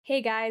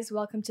Hey guys,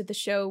 welcome to the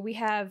show. We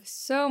have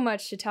so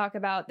much to talk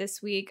about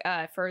this week.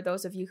 For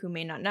those of you who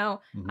may not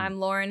know, I'm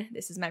Lauren.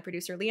 This is my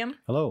producer, Liam.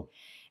 Hello.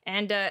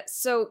 And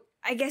so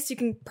I guess you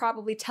can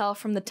probably tell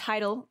from the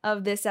title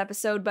of this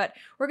episode, but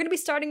we're going to be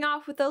starting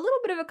off with a little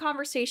bit of a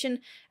conversation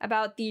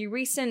about the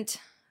recent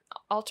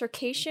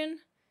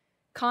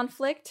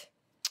conflict.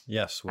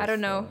 Yes. I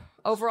don't know,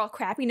 overall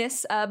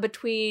crappiness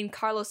between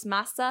Carlos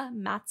Maza,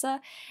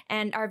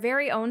 and our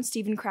very own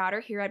Steven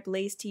Crowder here at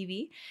Blaze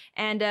TV.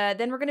 And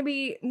then we're going to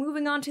be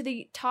moving on to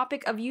the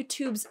topic of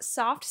YouTube's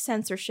soft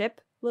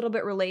censorship, a little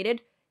bit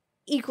related,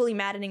 equally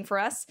maddening for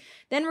us.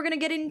 Then we're going to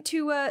get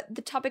into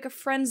the topic of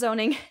friend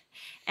zoning,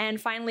 and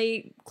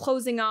finally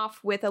closing off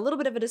with a little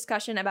bit of a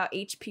discussion about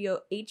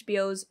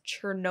HBO's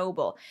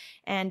Chernobyl.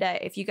 And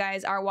if you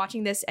guys are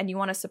watching this and you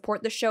want to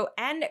support the show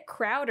and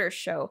Crowder's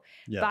show,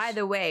 Yes. by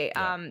the way,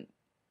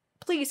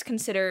 please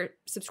consider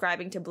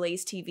subscribing to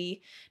Blaze TV.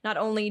 Not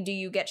only do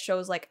you get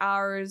shows like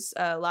ours,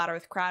 Louder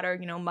with Crowder,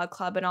 Mug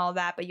Club and all of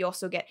that, but you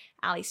also get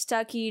Ali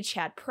Stuckey,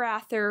 Chad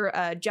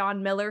Prather,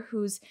 John Miller,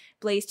 who's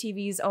Blaze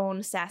TV's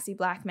own sassy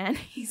black man.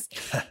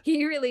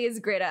 He really is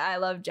great. I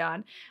love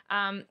John.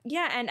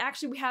 And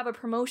actually we have a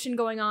promotion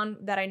going on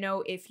that I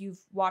know if you've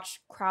watched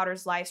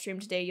Crowder's live stream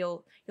today,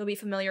 you'll be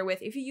familiar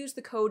with. If you use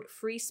the code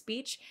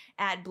FREESPEECH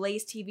at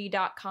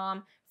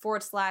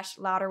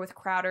blazetv.com/louder with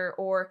Crowder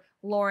or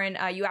Lauren,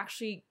 you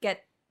actually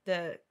get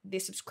the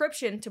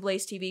subscription to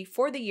Blaze TV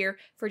for the year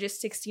for just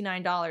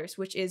 $69,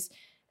 which is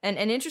an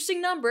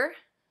interesting number.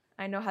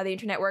 I know how the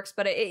internet works,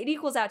 but it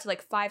equals out to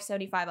like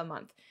 $5.75 a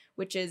month,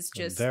 which is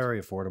just very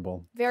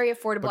affordable. Very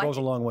affordable. But goes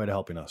a long way to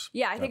helping us.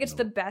 Yeah, I think it's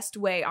the best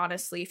way,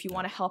 honestly, if you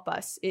want to help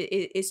us,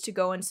 is to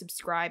go and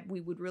subscribe.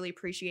 We would really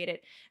appreciate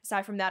it.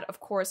 Aside from that, of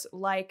course,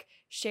 like,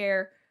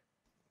 share,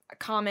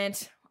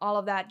 comment, all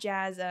of that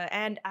jazz.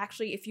 And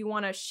actually, if you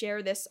want to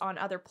share this on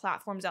other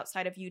platforms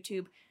outside of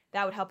YouTube,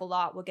 that would help a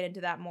lot. We'll get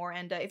into that more.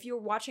 And if you're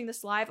watching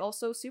this live,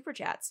 also super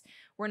chats.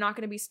 We're not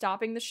going to be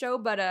stopping the show,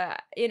 but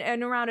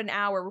in around an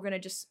hour, we're going to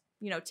just,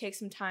 take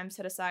some time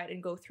set aside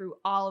and go through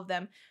all of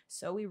them.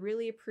 So we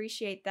really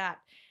appreciate that.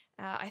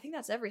 I think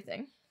that's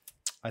everything.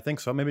 I think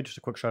so. Maybe just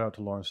a quick shout out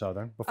to Lauren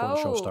Southern before the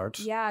show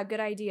starts. Yeah, good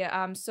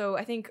idea. So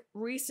I think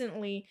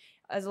recently,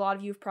 as a lot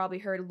of you have probably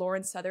heard,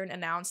 Lauren Southern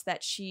announced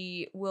that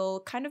she will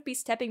kind of be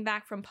stepping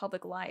back from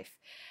public life,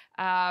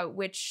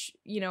 which,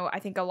 I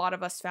think a lot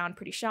of us found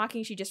pretty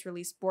shocking. She just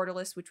released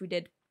Borderless, which we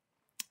did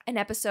an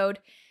episode.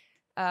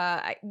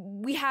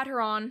 We had her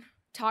on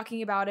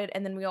talking about it,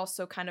 and then we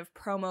also kind of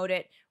promote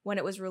it when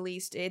it was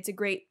released. It's a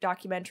great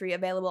documentary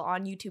available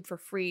on YouTube for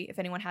free if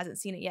anyone hasn't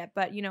seen it yet.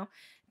 But,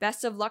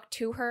 best of luck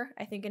to her.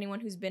 I think anyone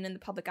who's been in the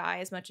public eye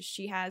as much as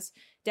she has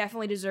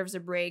definitely deserves a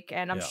break.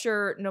 And I'm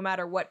sure no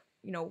matter what,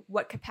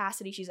 what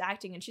capacity she's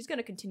acting in, she's going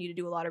to continue to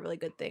do a lot of really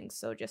good things.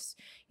 So just,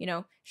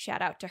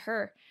 shout out to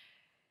her.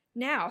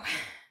 Now,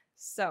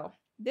 so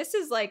this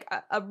is like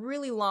a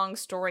really long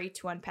story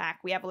to unpack.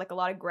 We have like a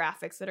lot of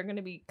graphics that are going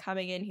to be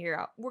coming in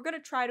here. We're going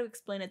to try to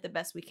explain it the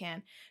best we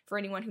can for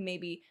anyone who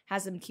maybe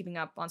hasn't been keeping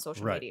up on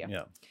social media.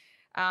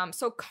 Yeah.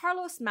 So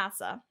Carlos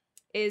Maza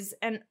is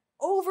an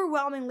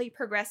overwhelmingly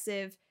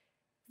progressive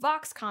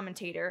Vox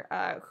commentator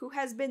who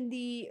has been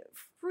the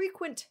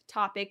frequent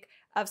topic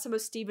of some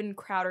of Steven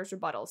Crowder's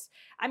rebuttals.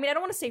 I mean, I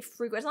don't want to say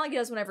frequent. It's not like he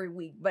does one every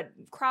week, but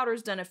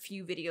Crowder's done a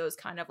few videos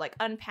kind of like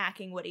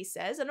unpacking what he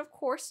says. And of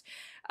course,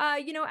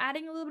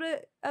 adding a little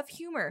bit of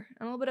humor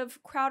and a little bit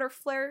of Crowder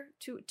flair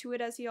to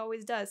it, as he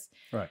always does.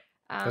 Right.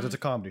 Because it's a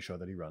comedy show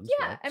that he runs.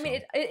 Yeah. Right? I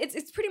mean,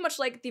 it's pretty much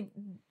like the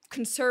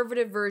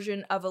conservative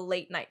version of a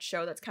late night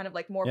show that's kind of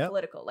like more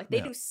political. Like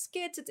they do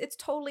skits. It's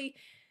totally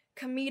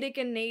comedic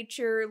in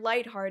nature,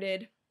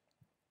 lighthearted.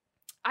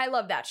 I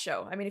love that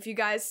show. I mean, if you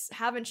guys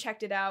haven't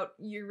checked it out,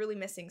 you're really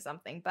missing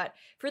something. But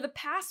for the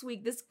past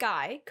week, this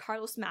guy,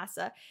 Carlos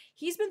Maza,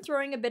 he's been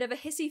throwing a bit of a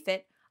hissy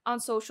fit on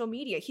social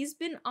media. He's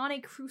been on a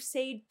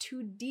crusade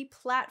to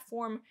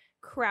deplatform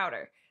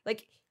Crowder.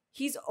 Like,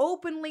 he's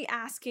openly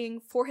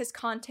asking for his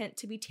content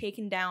to be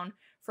taken down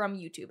from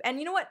YouTube. And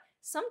you know what?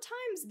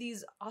 Sometimes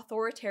these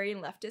authoritarian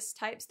leftist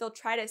types, they'll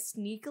try to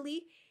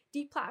sneakily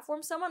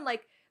deplatform someone.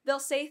 Like, they'll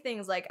say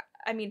things like,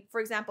 I mean, for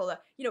example,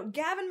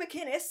 Gavin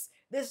McInnes,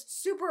 this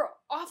super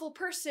awful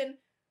person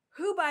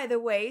who, by the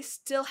way,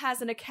 still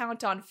has an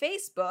account on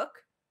Facebook,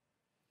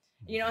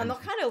 and they'll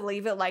kind of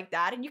leave it like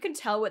that. And you can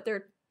tell what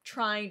they're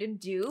trying to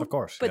do. Of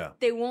course,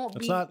 but they won't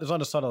it's not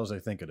as subtle as they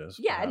think it is.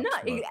 Yeah,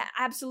 perhaps,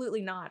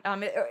 absolutely not.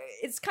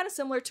 It's kind of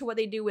similar to what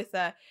they do with,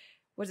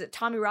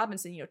 Tommy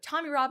Robinson?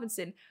 Tommy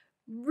Robinson,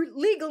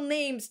 legal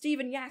name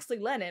Stephen Yaxley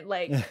Lennon.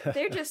 Like,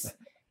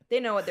 they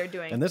know what they're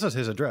doing. And this is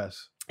his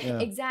address. Yeah.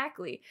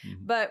 Exactly.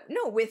 But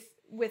no, with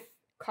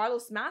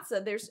Carlos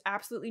Maza, there's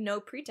absolutely no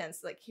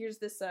pretense. Like, here's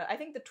this, I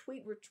think the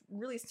tweet which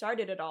really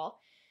started it all.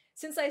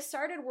 Since I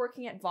started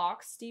working at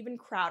Vox, Steven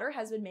Crowder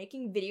has been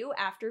making video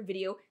after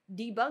video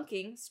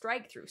debunking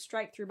Strikethrough.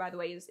 Strikethrough, by the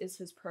way, is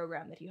his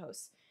program that he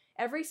hosts.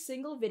 Every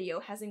single video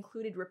has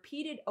included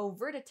repeated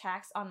overt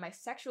attacks on my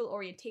sexual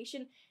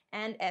orientation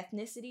and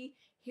ethnicity.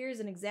 Here's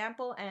an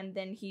example, and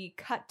then he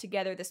cut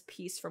together this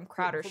piece from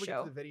Crowder's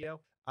show. The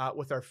video,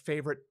 with our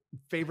favorite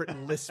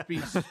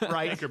lispy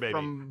sprite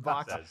from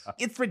Vox.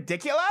 It's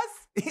ridiculous.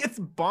 It's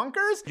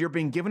bonkers. You're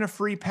being given a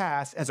free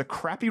pass as a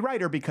crappy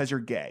writer because you're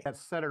gay. That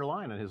center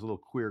line on his little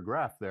queer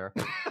graph there.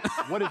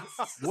 What is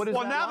well, that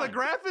now line? the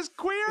graph is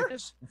queer?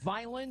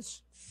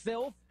 Violence,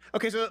 filth.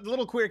 Okay, so the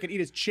little queer can eat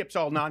his chips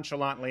all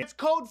nonchalantly. It's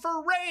code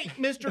for rape,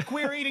 Mr.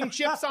 Queer eating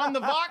chips on the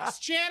Vox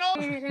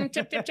channel.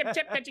 Chip, chip, chip,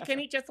 chip, but you can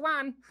eat just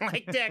one,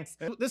 like dicks.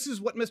 This is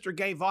what Mr.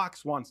 Gay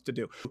Vox wants to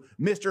do.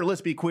 Mr.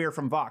 Lispy Queer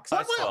from Vox.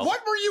 What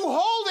were you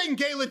holding,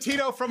 Gay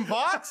Latino from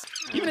Vox?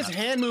 Even his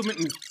hand movement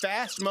in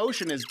fast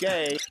motion is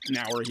gay.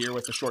 Now we're here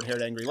with the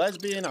short-haired angry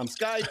lesbian on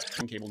Skype.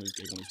 And cable news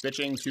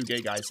bitching. Two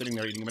gay guys sitting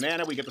there eating a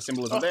banana. We get the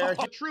symbolism there.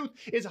 The truth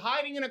is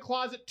hiding in a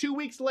closet 2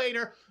 weeks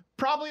later,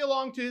 probably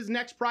along to his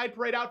next Pride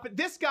Parade outfit.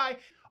 This guy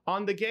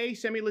on the gay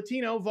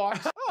semi-Latino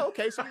Vox. Oh,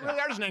 okay, so you really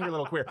are just an angry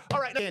little queer. All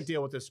right, I can't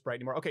deal with this Sprite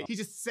anymore. Okay, he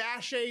just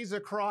sachets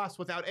across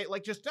without,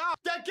 like, just,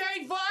 the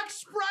gay Vox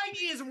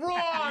Sprite is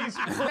wrong.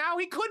 Now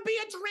he could be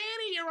a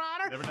tranny, Your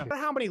Honor. Never know.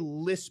 How many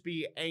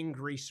lispy,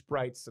 angry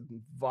Sprites and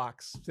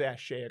Vox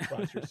sachet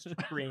across your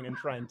screen and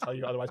try and tell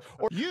you otherwise?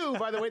 Or you,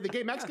 by the way, the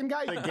gay Mexican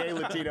guy, the gay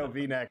Latino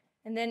V-neck.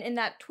 And then in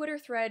that Twitter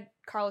thread,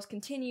 Carlos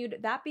continued,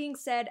 that being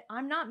said,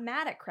 I'm not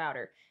mad at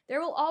Crowder. There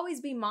will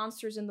always be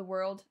monsters in the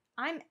world.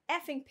 I'm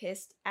effing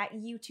pissed at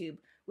YouTube,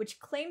 which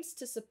claims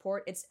to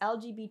support its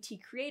LGBT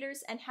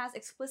creators and has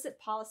explicit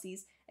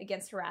policies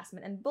against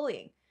harassment and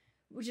bullying.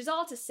 Which is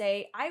all to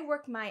say, I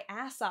work my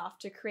ass off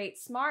to create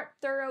smart,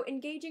 thorough,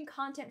 engaging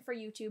content for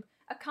YouTube,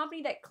 a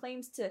company that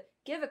claims to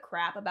give a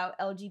crap about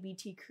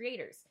LGBT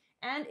creators.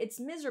 And it's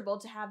miserable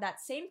to have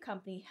that same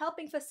company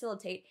helping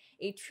facilitate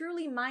a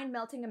truly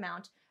mind-melting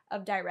amount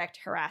of direct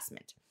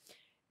harassment.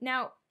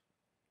 Now,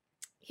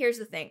 here's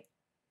the thing.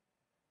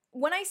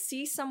 When I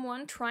see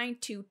someone trying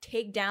to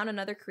take down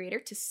another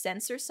creator, to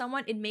censor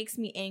someone, it makes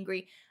me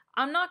angry.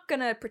 I'm not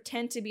gonna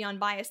pretend to be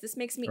unbiased. This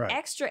makes me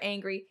extra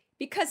angry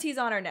because he's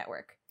on our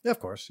network. Yeah, of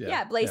course. Yeah.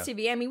 Yeah, Blaze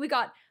TV. I mean, we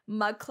got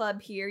Mug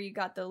Club here. You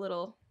got the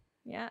little...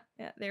 Yeah,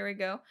 there we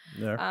go.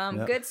 There,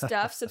 good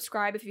stuff.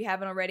 Subscribe if you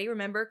haven't already.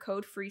 Remember,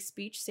 code free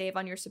speech, save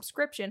on your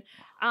subscription.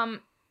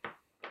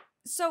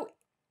 So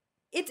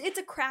it's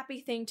a crappy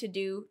thing to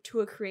do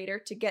to a creator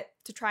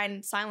to try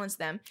and silence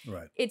them.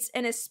 Right. It's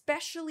an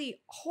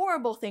especially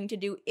horrible thing to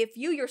do if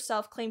you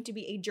yourself claim to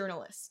be a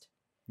journalist.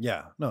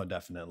 Yeah, no,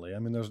 definitely. I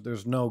mean,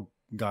 there's no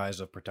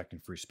guise of protecting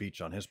free speech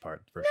on his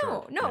part, for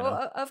sure. No, you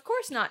know? of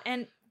course not.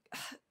 And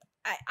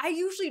I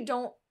usually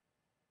don't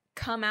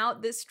come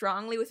out this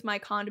strongly with my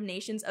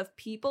condemnations of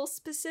people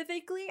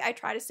specifically. I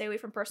try to stay away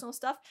from personal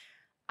stuff.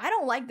 I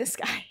don't like this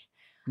guy.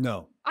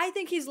 No. I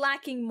think he's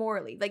lacking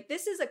morally. Like,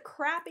 this is a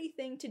crappy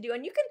thing to do.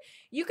 And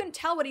you can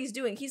tell what he's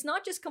doing. He's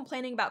not just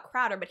complaining about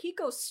Crowder, but he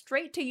goes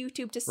straight to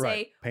YouTube to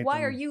say,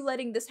 why are you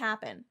letting this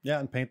happen? Yeah,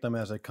 and paint them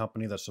as a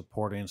company that's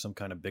supporting some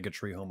kind of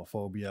bigotry,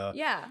 homophobia,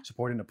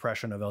 supporting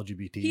oppression of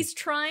LGBT. He's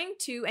trying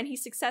to, and he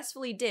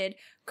successfully did,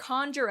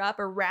 conjure up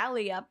or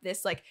rally up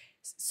this, like,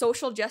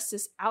 social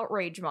justice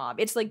outrage mob.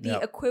 It's like the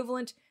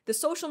equivalent, the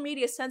social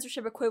media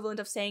censorship equivalent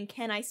of saying,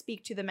 can I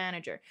speak to the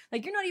manager?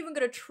 Like, you're not even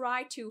going to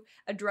try to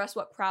address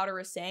what Crowder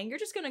is saying. You're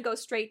just going to go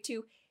straight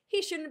to,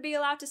 he shouldn't be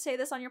allowed to say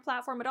this on your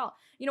platform at all.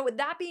 You know, with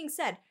that being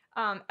said,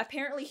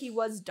 apparently he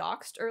was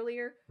doxxed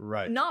earlier.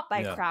 Right. Not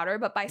by Crowder,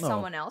 but by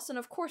someone else. And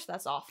of course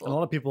that's awful. And a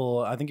lot of people,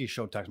 I think he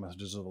showed text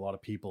messages of a lot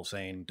of people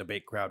saying,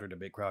 debate Crowder,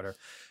 debate Crowder.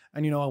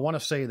 And, you know, I want to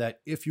say that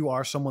if you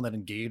are someone that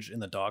engaged in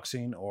the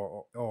doxing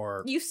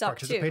or you suck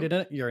participated too.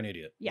 in it, you're an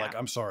idiot. Yeah. Like,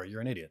 I'm sorry,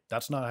 you're an idiot.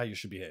 That's not how you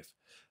should behave.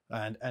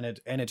 And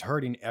it's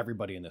hurting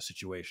everybody in this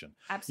situation.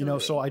 Absolutely. You know,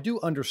 so I do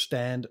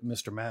understand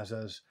Mr.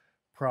 Maza's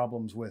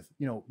problems with,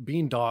 you know,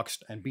 being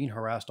doxxed and being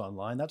harassed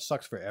online. That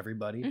sucks for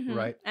everybody,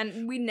 right?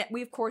 And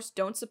we of course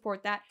don't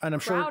support that. And I'm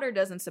Crowder sure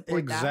doesn't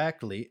support that.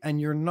 Exactly.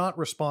 And you're not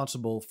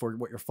responsible for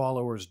what your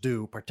followers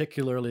do,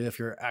 particularly if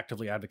you're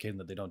actively advocating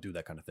that they don't do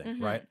that kind of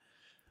thing, right?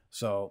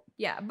 So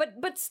yeah,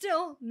 but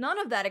still, none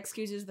of that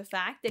excuses the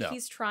fact that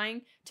he's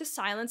trying to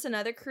silence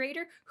another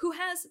creator who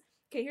has.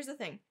 Okay, here's the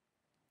thing.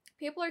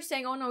 People are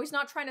saying, "Oh no, he's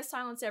not trying to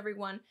silence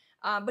everyone,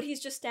 but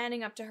he's just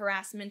standing up to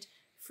harassment."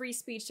 Free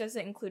speech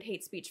doesn't include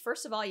hate speech.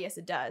 First of all, yes,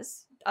 it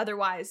does.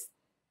 Otherwise,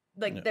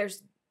 like,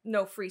 there's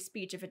no free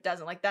speech if it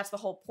doesn't. Like, that's the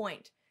whole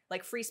point.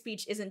 Like, free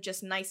speech isn't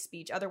just nice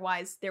speech.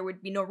 Otherwise, there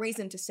would be no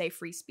reason to say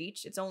free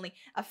speech. It's only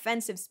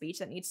offensive speech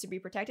that needs to be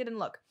protected. And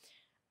look,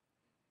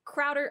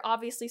 Crowder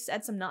obviously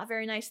said some not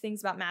very nice things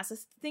about Maza,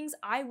 things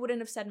I wouldn't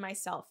have said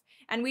myself.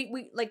 And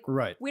we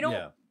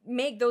don't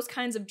make those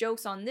kinds of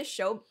jokes on this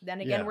show.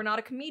 Then again, we're not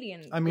a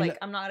comedian. I mean, like,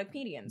 I'm not a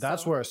comedian.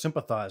 That's where I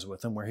sympathize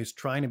with him, where he's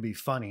trying to be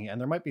funny.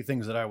 And there might be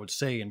things that I would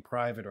say in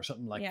private or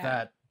something like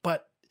that.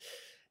 But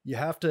you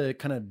have to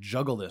kind of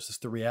juggle this.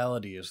 The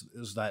reality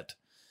is that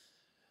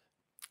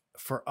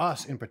for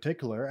us in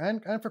particular,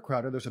 and for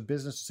Crowder, there's a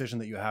business decision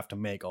that you have to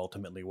make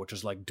ultimately, which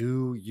is like,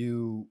 do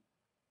you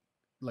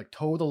like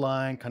toe the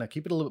line, kind of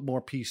keep it a little bit more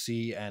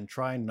PC and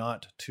try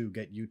not to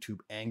get YouTube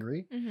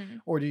angry?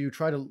 Or do you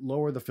try to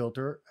lower the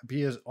filter,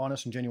 be as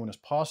honest and genuine as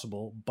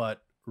possible,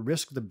 but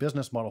risk the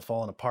business model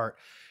falling apart.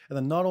 And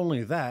then not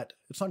only that,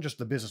 it's not just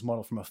the business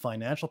model from a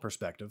financial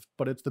perspective,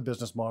 but it's the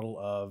business model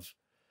of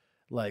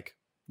like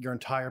your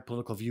entire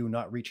political view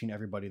not reaching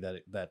everybody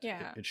that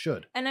it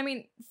should. And I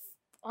mean,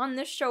 on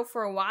this show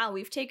for a while,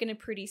 we've taken a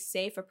pretty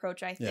safe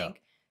approach, I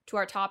think, to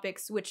our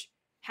topics, which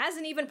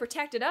hasn't even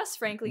protected us,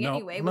 frankly,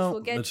 anyway, which we'll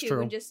get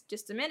to in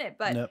just a minute.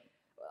 But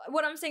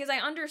what I'm saying is I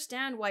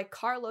understand why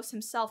Carlos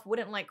himself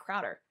wouldn't like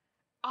Crowder.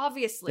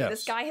 Obviously,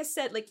 this guy has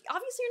said, like,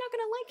 obviously you're not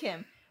going to like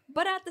him.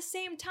 But at the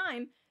same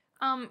time,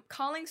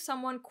 calling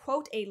someone,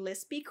 quote, a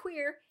lispy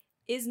queer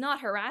is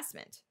not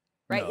harassment,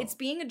 right? It's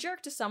being a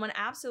jerk to someone,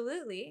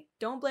 absolutely.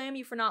 Don't blame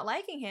you for not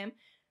liking him,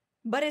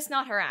 but it's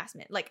not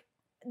harassment. Like,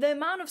 the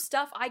amount of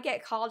stuff I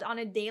get called on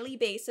a daily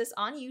basis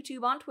on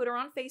YouTube, on Twitter,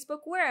 on Facebook,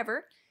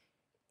 wherever,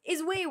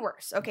 is way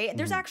worse, okay?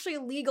 There's actually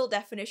a legal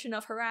definition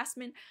of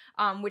harassment,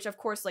 which, of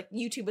course, like,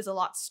 YouTube is a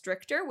lot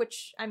stricter,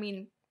 which, I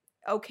mean,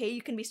 okay,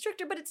 you can be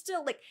stricter, but it's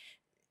still, like,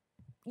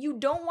 you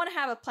don't want to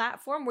have a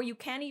platform where you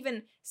can't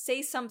even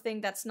say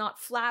something that's not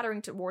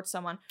flattering towards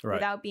someone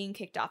without being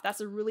kicked off.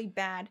 That's a really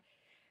bad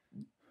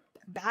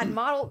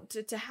model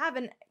to have.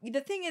 And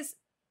the thing is,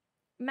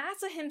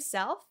 Maza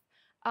himself,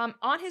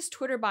 on his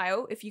Twitter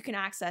bio, if you can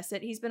access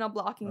it, he's been on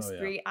blocking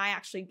spree. I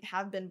actually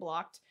have been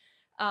blocked.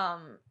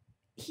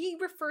 He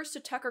refers to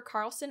Tucker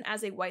Carlson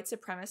as a white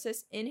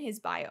supremacist in his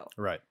bio.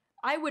 Right.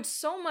 I would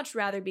so much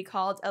rather be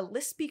called a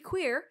lispy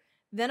queer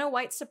than a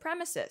white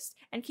supremacist.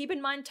 And keep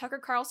in mind, Tucker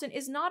Carlson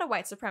is not a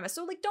white supremacist.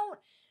 So, like,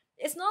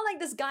 it's not like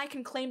this guy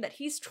can claim that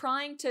he's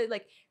trying to,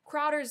 like,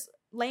 Crowder's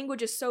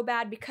language is so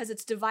bad because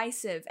it's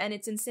divisive and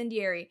it's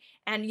incendiary.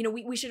 And, you know,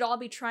 we should all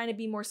be trying to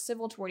be more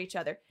civil toward each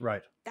other.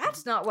 Right.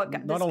 That's not what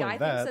this guy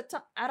thinks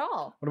at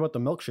all. What about the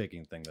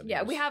milkshaking thing?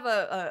 We have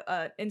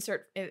a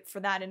insert for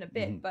that in a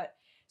bit. But,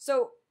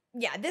 so,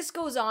 yeah, this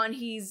goes on.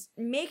 He's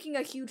making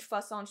a huge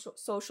fuss on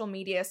social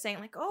media saying,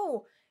 like,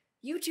 oh,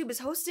 YouTube is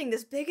hosting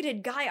this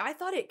bigoted guy. I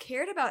thought it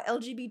cared about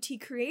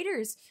LGBT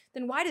creators.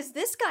 Then why does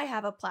this guy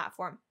have a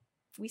platform?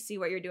 We see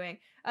what you're doing.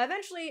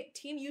 Eventually,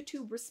 Team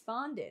YouTube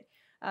responded.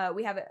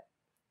 We have it.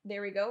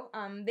 There we go.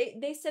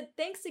 They said,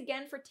 thanks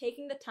again for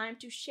taking the time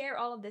to share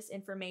all of this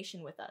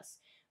information with us.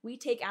 We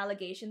take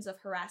allegations of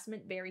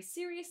harassment very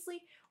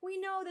seriously. We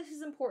know this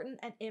is important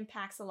and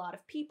impacts a lot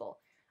of people.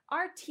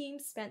 Our team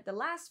spent the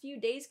last few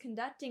days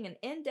conducting an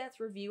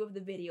in-depth review of the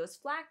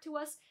videos flagged to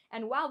us,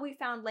 and while we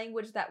found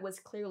language that was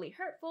clearly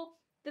hurtful,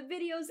 the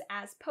videos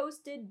as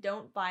posted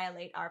don't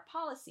violate our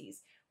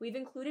policies. We've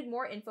included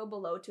more info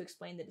below to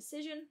explain the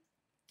decision.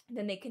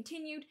 Then they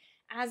continued,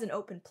 as an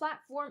open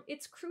platform,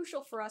 it's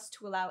crucial for us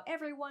to allow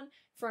everyone,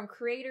 from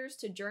creators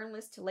to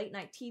journalists to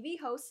late-night TV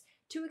hosts,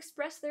 to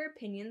express their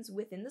opinions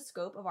within the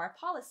scope of our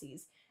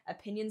policies.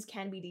 Opinions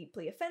can be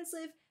deeply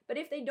offensive, but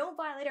if they don't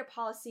violate our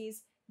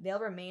policies, they'll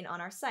remain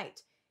on our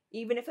site.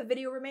 Even if a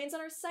video remains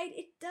on our site,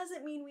 it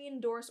doesn't mean we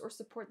endorse or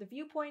support the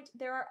viewpoint.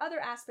 There are other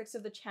aspects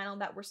of the channel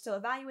that we're still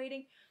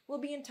evaluating.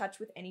 We'll be in touch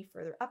with any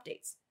further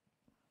updates.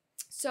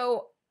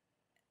 So,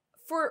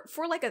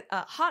 for like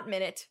a hot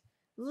minute,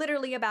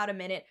 literally about a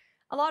minute,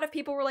 a lot of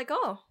people were like,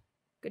 oh,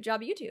 good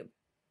job, YouTube.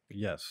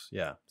 Yes,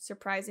 yeah.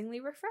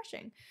 Surprisingly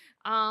refreshing.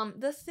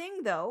 The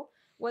thing, though,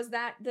 was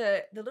that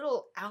the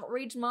little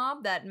outrage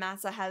mob that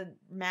Maza had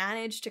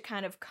managed to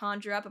kind of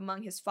conjure up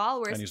among his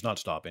followers. And he's not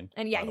stopping.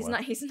 And yeah,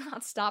 he's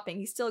not stopping.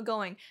 He's still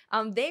going.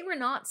 They were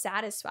not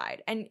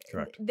satisfied. And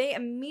they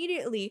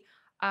immediately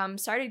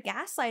started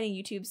gaslighting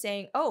YouTube,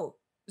 saying, oh,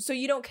 so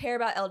you don't care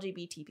about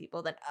LGBT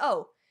people then?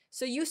 Oh,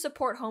 so you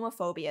support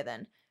homophobia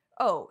then?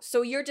 Oh,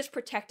 so you're just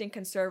protecting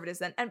conservatives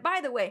then? And by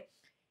the way,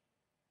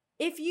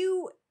 if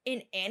you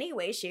in any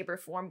way, shape, or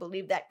form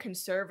believe that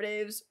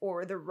conservatives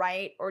or the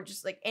right or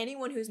just like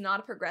anyone who's not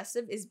a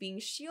progressive is being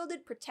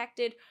shielded,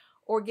 protected,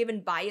 or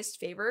given biased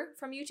favor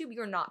from YouTube,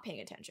 you're not paying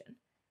attention.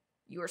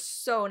 You are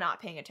so not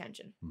paying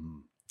attention.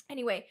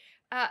 Anyway,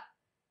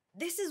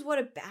 this is what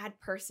a bad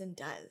person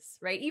does,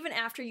 right? Even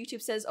after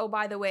YouTube says, oh,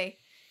 by the way,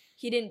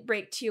 he didn't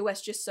break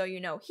TOS, just so you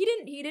know. He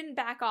didn't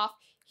back off.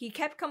 He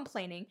kept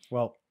complaining.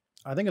 Well,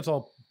 I think it's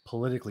all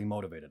politically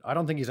motivated. I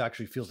don't think he's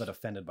actually feels that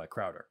offended by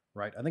Crowder,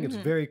 right? I think it's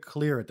very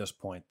clear at this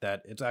point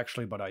that it's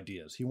actually about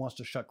ideas. He wants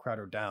to shut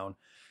Crowder down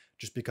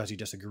just because he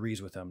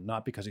disagrees with him,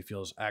 not because he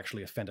feels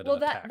actually offended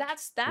and attacked.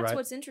 That's right?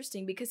 What's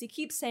interesting, because he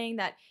keeps saying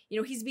that, you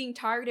know, he's being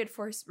targeted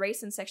for his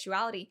race and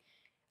sexuality.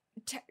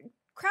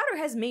 Crowder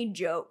has made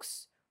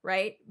jokes,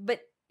 right?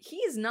 But he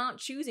is not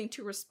choosing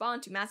to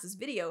respond to Maza's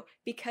video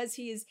because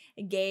he is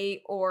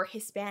gay or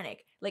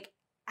Hispanic, like,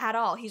 at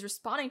all. He's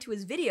responding to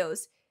his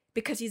videos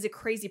because he's a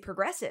crazy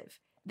progressive.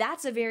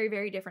 That's a very,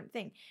 very different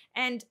thing.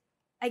 And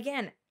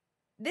again,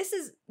 these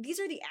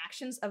are the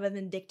actions of a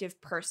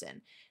vindictive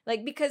person.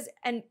 Like, because,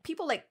 and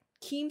people like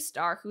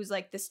Keemstar, who's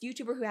like this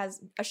YouTuber who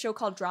has a show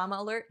called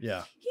Drama Alert.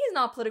 Yeah. He is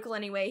not political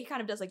anyway. He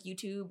kind of does like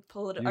YouTube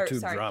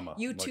drama.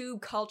 YouTube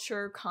like,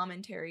 culture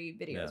commentary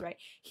videos, right?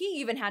 He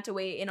even had to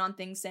weigh in on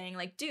things saying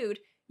like, dude,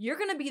 you're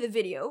going to be you're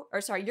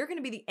going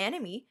to be the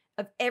enemy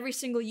of every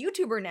single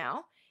YouTuber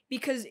now,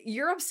 because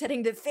you're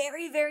upsetting the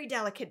very, very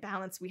delicate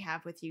balance we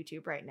have with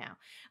YouTube right now.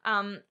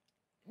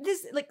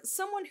 this, like,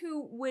 someone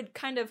who would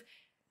kind of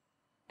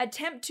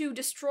attempt to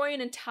destroy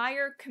an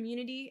entire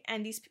community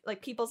and these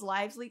like people's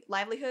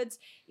livelihoods,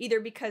 either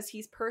because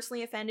he's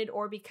personally offended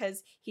or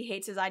because he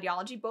hates his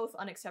ideology, both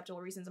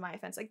unacceptable reasons in my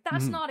offense. Like,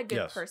 that's not a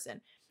good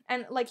person.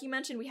 And like you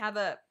mentioned, we have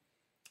a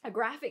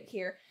graphic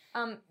here.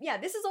 Yeah,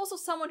 this is also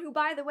someone who,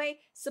 by the way,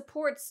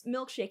 supports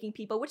milkshaking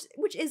people,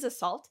 which is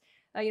assault.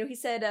 He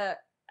said,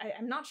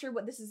 I'm not sure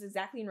what this is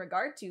exactly in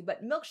regard to,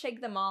 but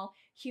milkshake them all,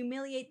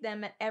 humiliate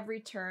them at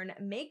every turn,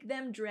 make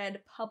them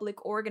dread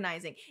public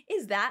organizing.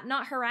 Is that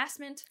not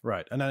harassment?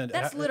 Right. And then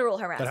that's literal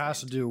harassment. That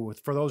has to do with,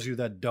 for those of you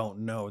that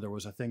don't know, there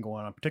was a thing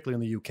going on,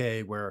 particularly in the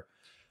UK, where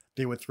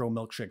they would throw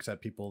milkshakes at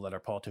people that are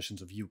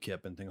politicians of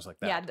UKIP and things like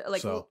that. Yeah,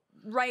 like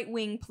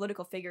right-wing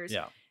political figures.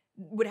 Yeah.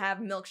 Would have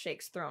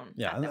milkshakes thrown.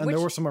 Yeah, and there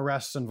were some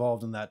arrests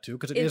involved in that too,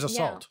 because it is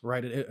assault,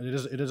 right?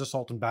 It is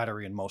assault and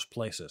battery in most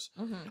places,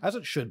 as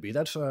it should be.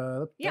 That's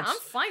I'm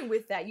fine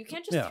with that. You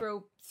can't just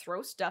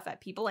throw stuff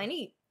at people.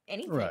 Anything.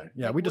 Right.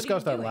 Yeah, like, we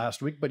discussed that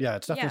last week, but yeah,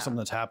 it's definitely something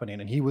that's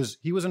happening, and he was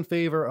in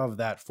favor of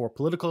that for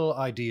political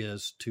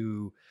ideas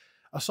to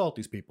assault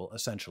these people,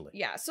 essentially.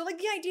 Yeah. So like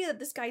the idea that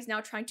this guy's now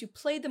trying to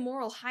play the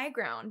moral high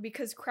ground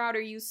because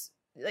Crowder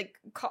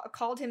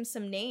called him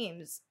some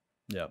names.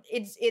 Yeah,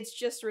 it's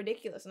just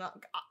ridiculous. And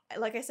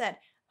like I said,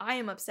 I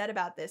am upset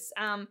about this.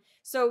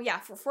 So yeah,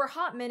 for a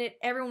hot minute,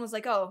 everyone was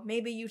like, "Oh,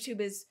 maybe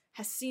YouTube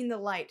has seen the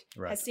light,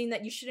 has seen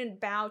that you shouldn't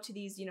bow to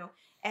these,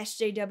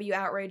 SJW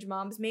outrage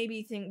mobs. Maybe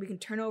you think we can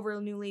turn over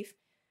a new leaf."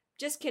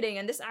 Just kidding.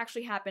 And this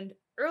actually happened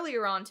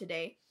earlier on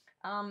today.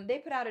 They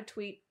put out a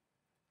tweet.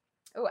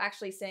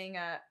 Actually saying,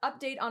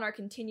 update on our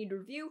continued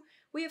review.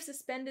 We have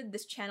suspended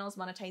this channel's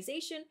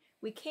monetization.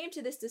 We came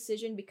to this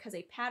decision because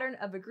a pattern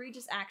of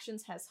egregious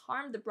actions has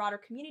harmed the broader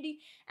community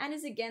and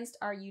is against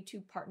our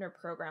YouTube partner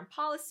program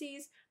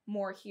policies.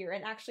 More here.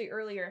 And actually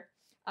earlier,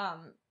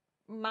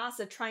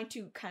 Maza, trying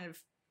to kind of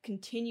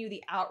continue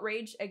the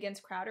outrage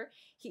against Crowder,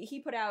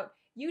 he put out,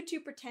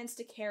 YouTube pretends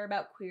to care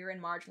about queer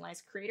and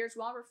marginalized creators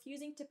while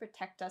refusing to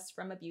protect us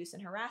from abuse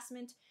and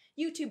harassment.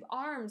 YouTube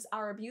arms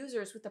our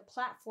abusers with the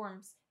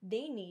platforms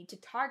they need to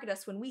target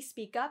us when we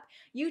speak up.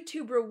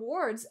 YouTube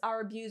rewards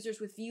our abusers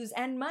with views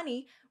and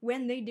money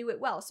when they do it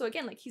well. So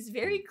again, like, he's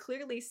very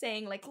clearly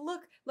saying, like,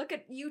 look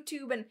at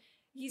YouTube, and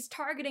he's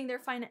targeting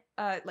their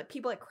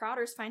people like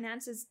Crowder's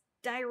finances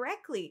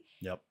directly.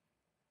 Yep.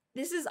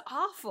 This is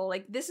awful.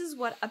 Like, this is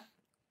what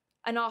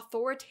an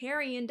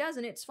authoritarian does.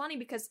 And it's funny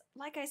because,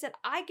 like I said,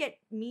 I get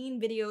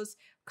mean videos,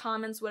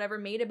 comments, whatever,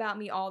 made about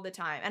me all the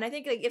time. And I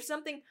think, like, if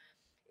something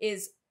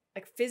is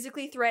like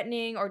physically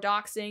threatening or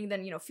doxing,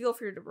 then, feel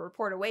free to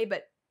report away.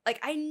 But like,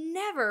 I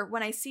never,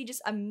 when I see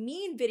just a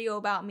mean video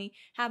about me,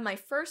 have my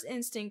first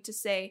instinct to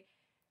say,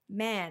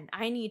 man,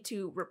 I need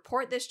to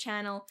report this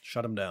channel.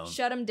 Shut them down.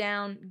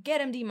 Get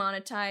them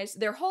demonetized.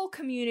 Their whole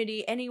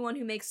community, anyone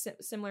who makes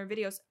similar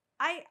videos.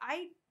 I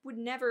would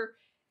never,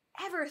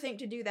 ever think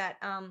to do that.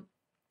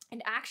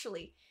 And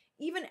actually,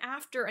 even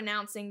after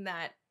announcing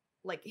that,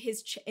 like,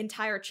 his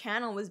entire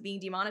channel was being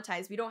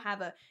demonetized, we don't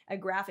have a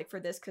graphic for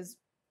this because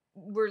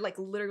we're like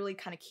literally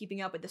kind of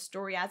keeping up with the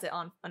story as it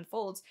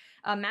unfolds.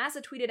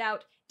 Maza tweeted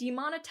out,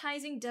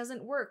 "Demonetizing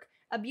doesn't work.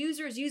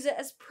 Abusers use it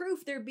as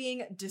proof they're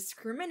being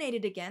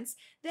discriminated against.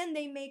 Then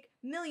they make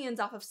millions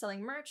off of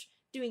selling merch,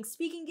 doing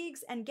speaking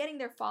gigs, and getting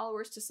their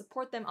followers to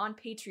support them on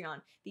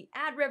Patreon. The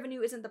ad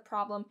revenue isn't the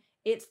problem,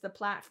 it's the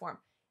platform."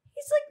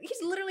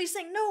 He's literally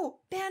saying, no,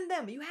 ban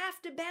them. You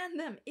have to ban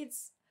them.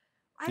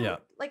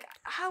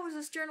 How is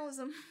this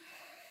journalism?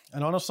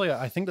 And honestly,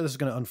 I think that this is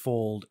going to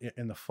unfold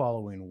in the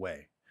following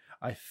way.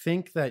 I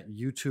think that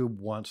YouTube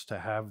wants to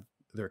have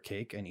their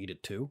cake and eat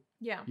it too.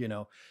 Yeah.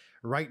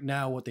 Right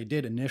now, what they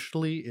did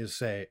initially is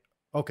say,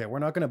 okay, we're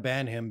not going to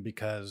ban him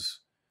because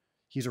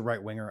he's a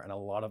right winger, and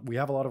we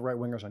have a lot of right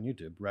wingers on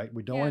YouTube, right?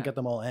 We don't want to get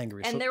them all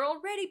angry. And they're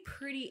already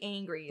pretty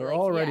angry. They're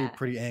already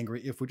pretty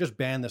angry. If we just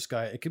ban this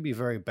guy, it could be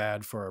very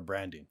bad for our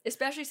branding.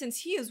 Especially since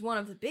he is one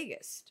of the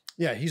biggest.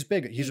 Yeah, he's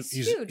big. He's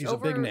huge. He's a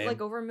big name.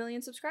 Like over 1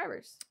 million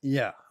subscribers.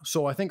 Yeah.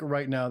 So I think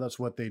right now that's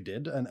what they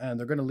did. And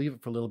they're going to leave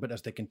it for a little bit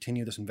as they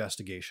continue this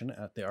investigation.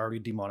 They already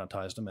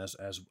demonetized him, as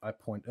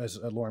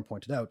Lauren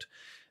pointed out.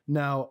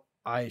 Now,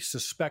 I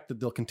suspect that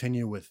they'll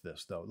continue with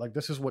this, though. Like,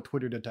 this is what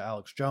Twitter did to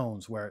Alex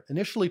Jones, where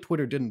initially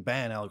Twitter didn't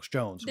ban Alex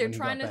Jones. They're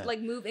trying to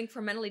like move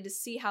incrementally to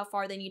see how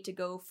far they need to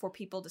go for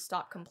people to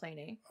stop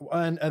complaining.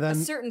 And then a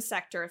certain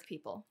sector of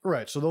people.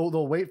 Right. So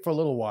they'll wait for a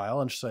little while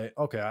and say,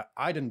 okay,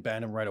 I didn't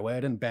ban him right away. I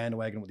didn't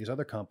bandwagon with these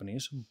other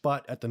companies.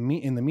 But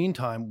in the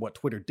meantime, what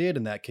Twitter did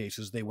in that case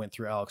is they went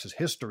through Alex's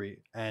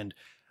history and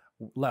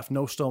left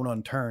no stone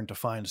unturned to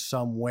find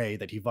some way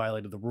that he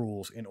violated the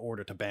rules in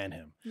order to ban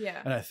him. Yeah.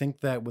 And I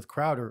think that with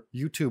Crowder,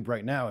 YouTube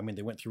right now, I mean,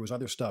 they went through his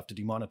other stuff to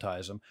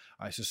demonetize him.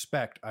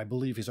 I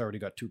believe he's already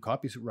got 2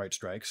 copyright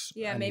strikes.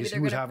 Yeah, and maybe he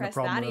was having a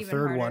problem with a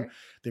third one.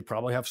 They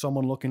probably have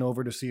someone looking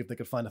over to see if they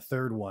could find a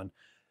third one,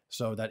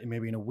 so that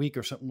maybe in a week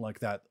or something like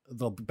that,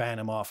 they'll ban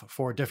him off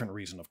for a different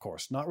reason, of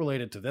course. Not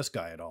related to this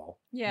guy at all.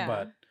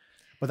 Yeah.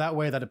 But that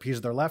way, that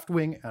appeases their left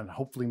wing and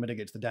hopefully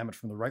mitigates the damage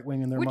from the right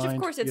wing in their mind. Which, of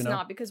course, it's you know?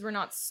 not, because we're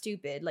not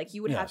stupid. Like,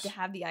 you would have to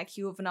have the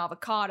IQ of an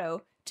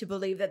avocado to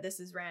believe that this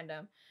is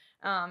random.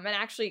 And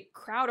actually,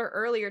 Crowder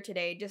earlier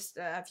today, just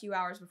a few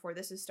hours before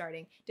this is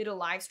starting, did a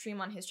live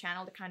stream on his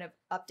channel to kind of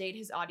update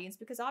his audience,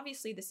 because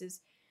obviously this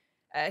is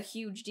a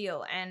huge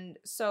deal. And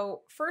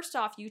so, first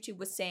off, YouTube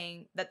was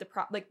saying that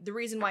the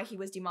reason why he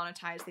was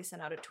demonetized, they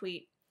sent out a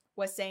tweet,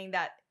 was saying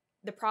that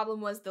the problem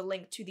was the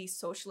link to the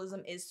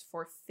 "Socialism is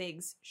for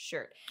Figs"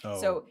 shirt.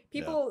 So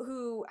people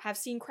who have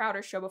seen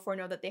Crowder's show before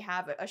know that they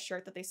have a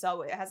shirt that they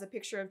sell. It has a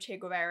picture of Che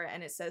Guevara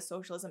and it says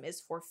 "Socialism is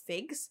for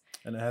Figs."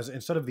 And it has,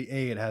 instead of the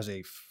A, it has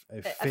a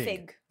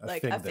fig.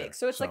 A fig.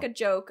 So it's like a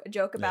joke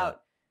about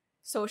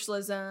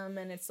socialism,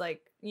 and it's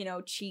like, you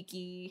know,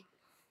 cheeky.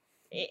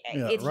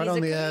 It's right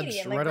on the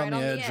edge, like, right on the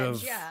edge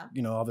of,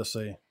 you know,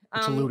 obviously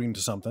it's alluding to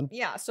something.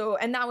 Yeah. So,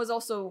 and that was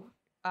also.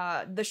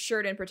 The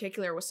shirt in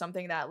particular was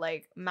something that,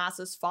 like,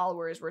 Maza's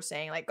followers were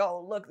saying, like,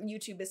 oh, look,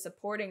 YouTube is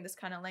supporting this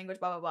kind of language,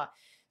 blah, blah, blah.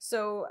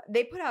 So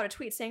they put out a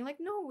tweet saying, like,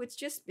 no, it's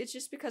just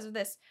because of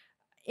this.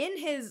 In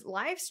his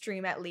live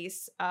stream, at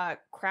least,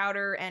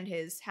 Crowder and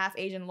his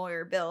half-Asian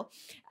lawyer, Bill,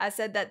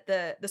 said that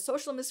the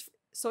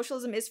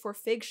socialism is for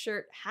Fig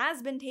shirt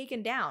has been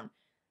taken down,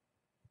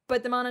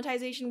 but the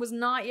monetization was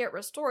not yet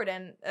restored.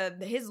 And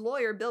his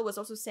lawyer, Bill, was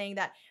also saying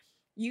that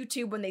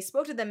YouTube, when they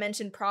spoke to them,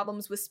 mentioned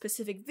problems with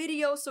specific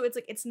videos. So it's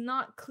like, it's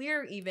not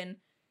clear even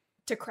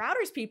to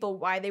Crowder's people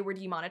why they were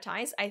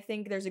demonetized. I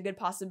think there's a good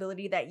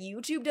possibility that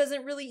YouTube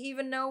doesn't really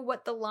even know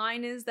what the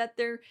line is that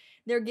they're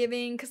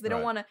giving, because they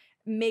don't want to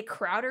make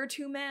Crowder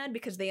too mad,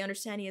 because they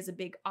understand he has a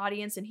big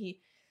audience and he,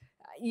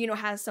 you know,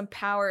 has some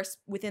power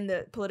within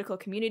the political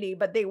community,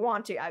 but they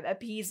want to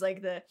appease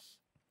like the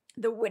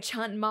witch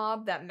hunt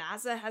mob that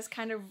Maza has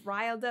kind of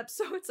riled up.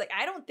 So it's like,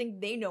 I don't think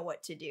they know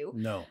what to do.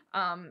 No.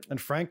 And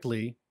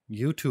frankly,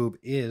 YouTube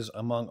is,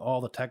 among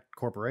all the tech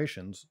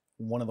corporations,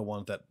 one of the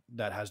ones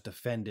that has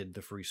defended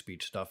the free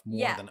speech stuff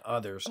more than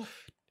others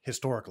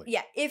historically.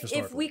 Yeah.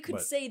 If we could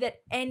say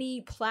that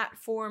any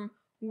platform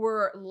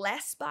were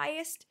less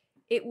biased,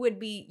 it would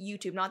be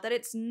YouTube. Not that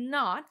it's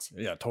not.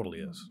 Yeah, it totally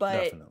is.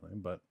 But definitely.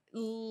 But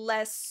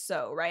less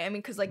so, right? I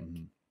mean, because like,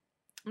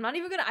 I don't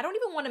even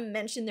want to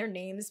mention their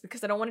names,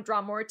 because I don't want to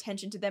draw more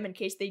attention to them in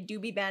case they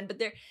do get banned, but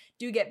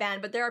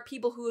there are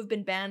people who have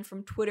been banned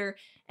from Twitter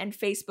and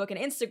Facebook and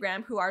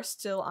Instagram who are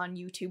still on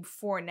YouTube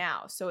for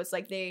now. So it's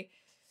like they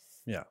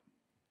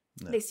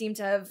seem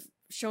to have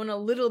shown a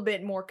little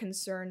bit more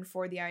concern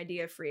for the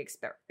idea of free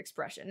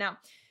expression. Now,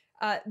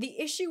 the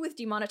issue with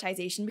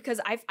demonetization, because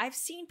I've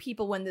seen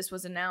people when this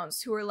was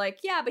announced who are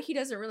like, yeah, but he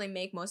doesn't really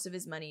make most of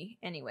his money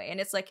anyway.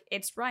 And it's like,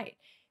 it's right.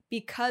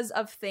 Because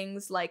of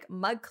things like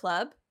Mug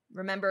Club,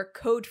 remember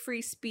code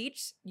free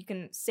speech, you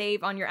can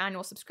save on your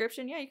annual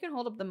subscription. Yeah, you can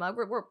hold up the mug.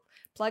 We're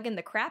plugging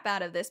the crap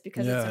out of this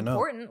because it's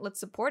important. Let's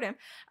support him.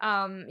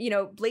 You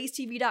know,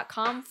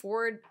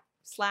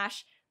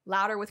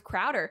 blazetv.com/louder with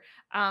Crowder.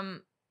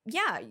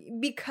 Yeah,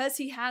 because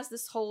he has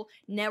this whole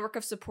network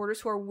of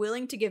supporters who are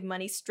willing to give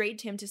money straight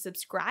to him to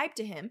subscribe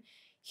to him.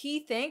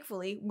 He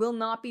thankfully will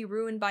not be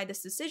ruined by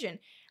this decision.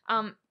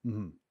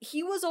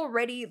 He was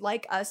already,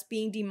 like us,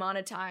 being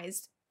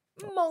demonetized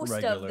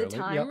most of the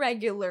time,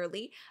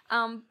 regularly.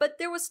 But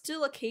there was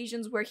still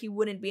occasions where he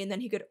wouldn't be, and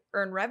then he could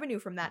earn revenue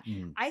from that.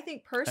 I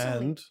think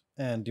personally,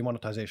 and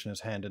demonetization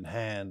is hand in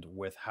hand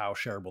with how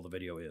shareable the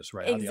video is,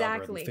 right? Exactly. How the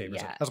algorithm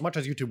favors it. As much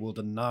as YouTube will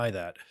deny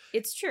that,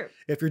 it's true.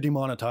 If you're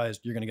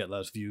demonetized, you're going to get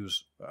less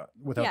views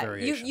without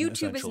variation.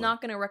 YouTube is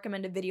not going to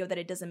recommend a video that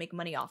it doesn't make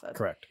money off of.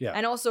 Correct. Yeah.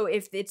 And also,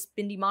 if it's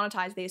been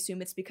demonetized, they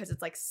assume it's because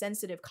it's like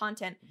sensitive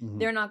content.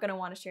 They're not going to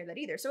want to share that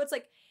either. So it's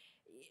like,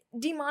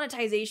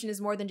 demonetization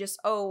is more than just,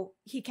 oh,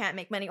 he can't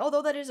make money,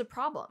 although that is a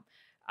problem.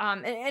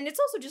 And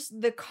it's also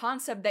just the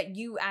concept that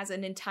you as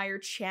an entire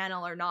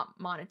channel are not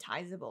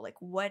monetizable.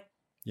 Like, what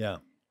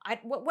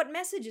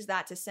message is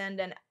that to send?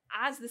 And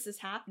as this is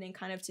happening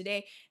kind of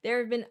today, there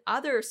have been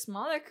other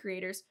smaller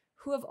creators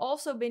who have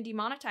also been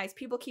demonetized.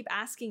 People keep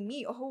asking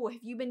me, oh,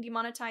 have you been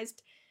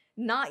demonetized?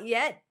 Not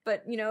yet,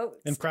 but you know,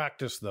 in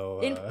practice though.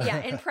 In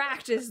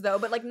practice though,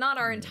 but like not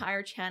our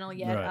entire channel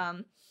yet.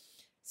 Right.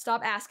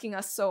 Stop asking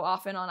us so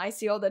often I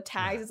see all the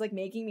tags. It's like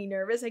making me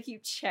nervous. I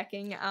keep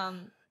checking.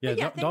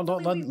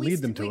 Don't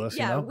lead them to us.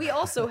 Yeah, you know? We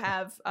also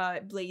have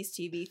Blaze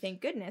TV, thank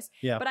goodness.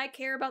 Yeah. But I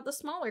care about the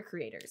smaller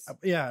creators.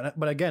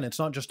 But again, it's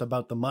not just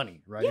about the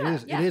money, right?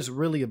 It is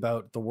really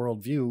about the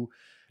worldview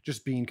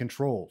just being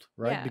controlled,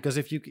 right? Yeah. Because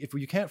if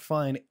you can't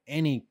find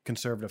any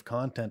conservative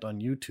content on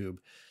YouTube,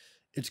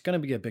 it's going to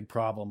be a big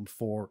problem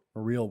for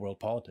real world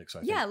politics, I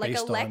think. Yeah, like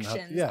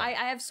elections. I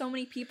have so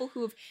many people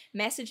who have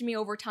messaged me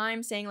over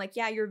time saying like,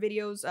 yeah, your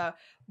videos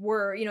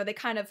were, you know, they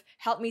kind of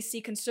helped me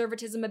see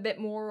conservatism a bit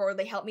more, or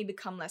they helped me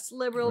become less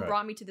liberal,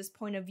 brought me to this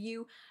point of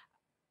view.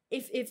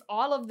 If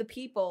all of the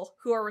people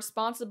who are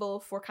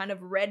responsible for kind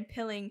of red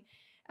pilling,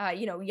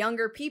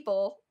 younger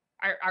people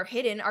are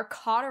hidden, are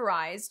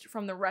cauterized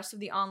from the rest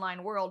of the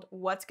online world,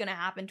 what's going to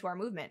happen to our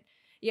movement?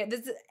 Yeah,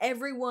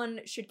 everyone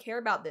should care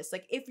about this.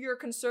 Like, if you're a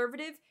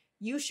conservative,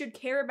 You should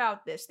care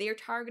about this. They are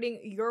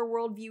targeting your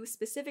worldview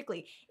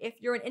specifically.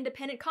 If you're an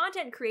independent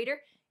content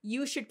creator,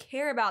 you should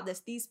care about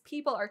this. These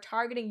people are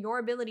targeting your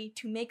ability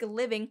to make a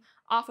living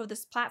off of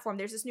this platform.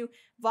 There's this new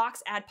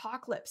Vox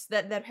adpocalypse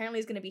that apparently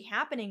is going to be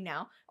happening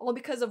now, all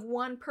because of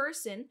one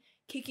person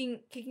kicking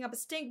up a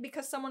stink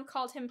because someone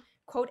called him,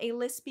 quote, a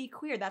lispy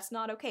queer. That's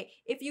not okay.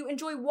 If you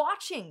enjoy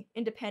watching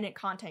independent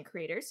content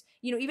creators,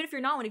 you know, even if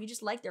you're not one, if you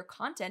just like their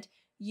content,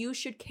 you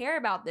should care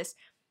about this.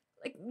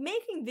 Like,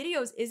 making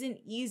videos isn't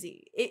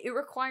easy. It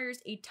requires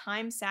a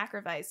time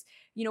sacrifice.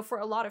 You know, for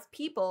a lot of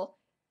people,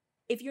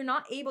 if you're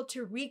not able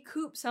to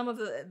recoup some of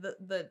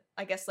the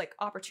I guess, like,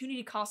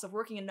 opportunity costs of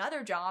working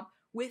another job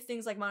with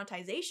things like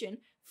monetization,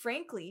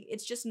 frankly,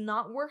 it's just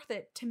not worth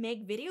it to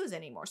make videos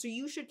anymore. So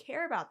you should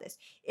care about this.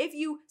 If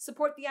you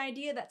support the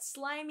idea that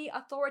slimy,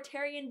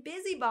 authoritarian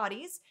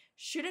busybodies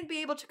shouldn't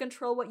be able to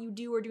control what you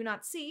do or do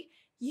not see,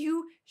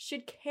 you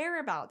should care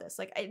about this.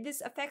 Like,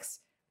 this affects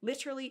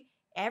literally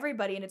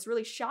everybody, and it's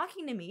really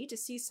shocking to me to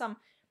see some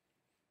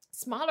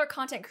smaller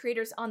content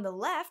creators on the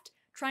left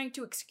trying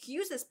to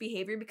excuse this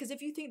behavior, because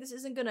if you think this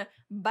isn't gonna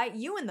bite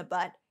you in the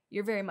butt,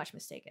 you're very much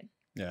mistaken.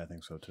 Yeah, I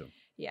think so too.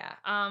 Yeah.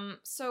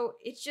 So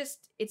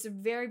it's a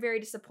very, very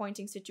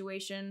disappointing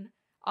situation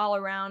all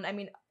around. I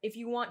mean, if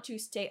you want to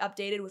stay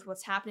updated with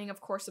what's happening, of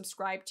course,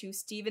 subscribe to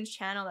Steven's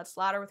channel. That's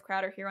Louder with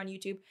Crowder here on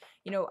YouTube.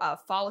 You know,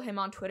 follow him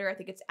on Twitter. I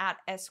think it's at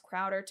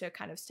 @scrowder to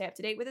kind of stay up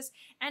to date with this.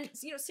 And,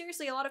 you know,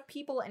 seriously, a lot of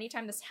people,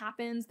 anytime this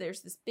happens,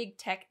 there's this big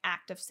tech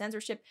act of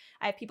censorship.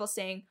 I have people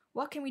saying,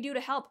 what can we do to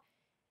help?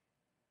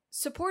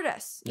 Support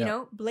us, you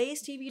know,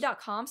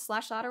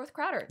 blazetv.com/louder with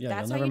Crowder. Yeah,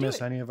 that's you'll how never you miss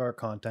do it. any of our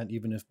content,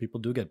 even if people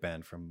do get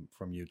banned from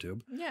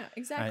YouTube. Yeah,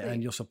 exactly.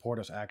 And you'll support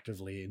us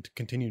actively in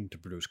continuing to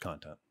produce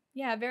content.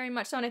 Yeah, very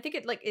much so. And I think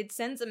it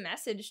sends a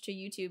message to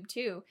YouTube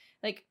too.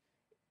 Like,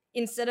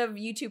 instead of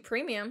YouTube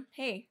Premium,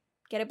 hey,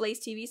 get a Blaze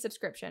TV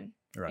subscription.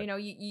 Right. You know,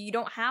 you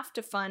don't have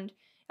to fund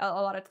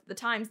a lot of the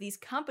times these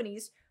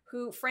companies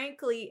who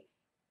frankly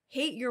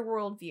hate your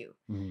worldview.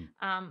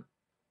 Mm-hmm.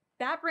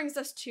 That brings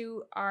us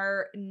to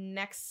our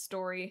next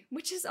story,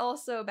 which is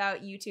also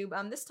about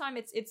YouTube. This time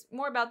it's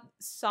more about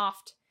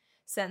soft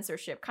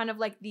censorship, kind of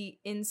like the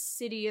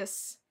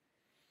insidious,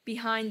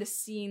 behind the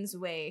scenes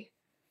way.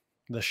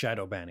 The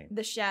shadow banning.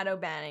 The shadow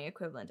banning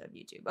equivalent of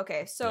YouTube.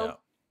 Okay, so a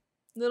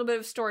little bit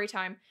of story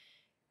time.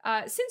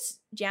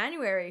 Since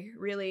January,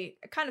 really,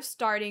 kind of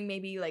starting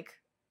maybe like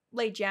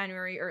late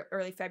January or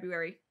early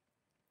February,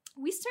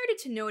 we started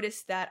to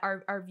notice that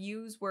our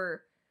views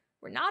were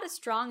not as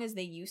strong as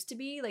they used to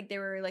be. Like, they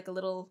were like a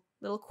little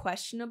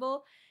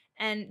questionable.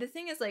 And the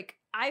thing is, like,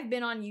 I've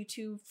been on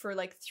YouTube for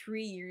like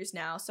 3 years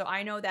now, so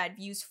I know that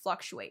views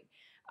fluctuate.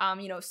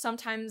 You know,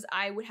 sometimes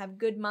I would have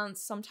good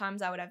months,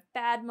 sometimes I would have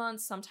bad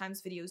months,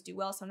 sometimes videos do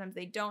well, sometimes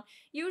they don't.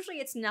 Usually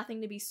it's nothing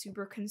to be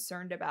super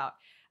concerned about.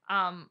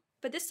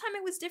 But this time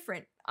it was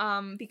different,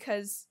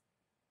 because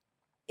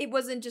it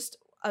wasn't just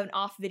an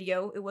off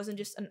video, it wasn't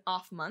just an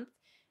off month.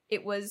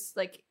 It was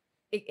like,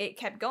 it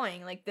kept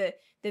going. Like, the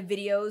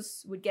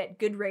videos would get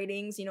good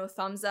ratings, you know,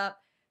 thumbs up,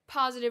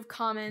 positive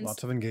comments,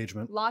 lots of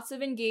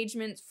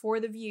engagement for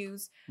the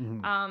views.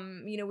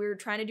 Mm-hmm. You know, we were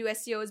trying to do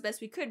SEO as best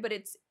we could, but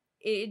it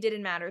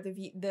didn't matter.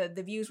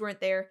 The views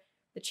weren't there,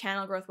 the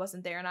channel growth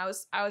wasn't there, and I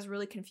was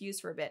really confused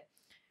for a bit.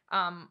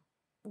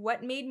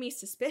 What made me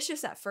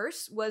suspicious at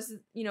first was,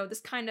 you know,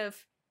 this kind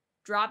of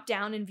drop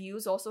down in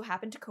views also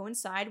happened to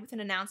coincide with an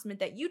announcement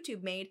that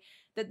YouTube made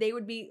that they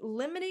would be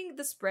limiting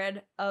the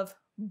spread of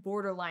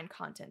borderline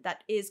content.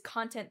 That is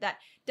content that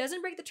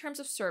doesn't break the terms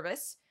of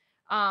service,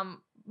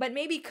 but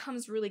maybe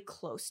comes really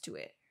close to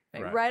it,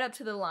 right up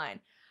to the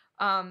line.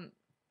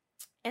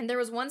 And there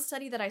was one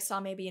study that I saw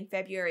maybe in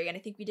February, and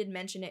I think we did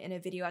mention it in a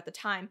video at the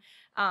time,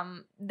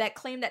 that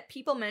claimed that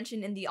people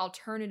mentioned in the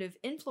alternative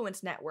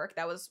influence network,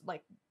 that was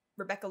like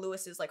Rebecca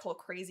Lewis's like whole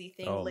crazy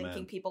thing,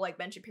 linking people like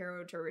Ben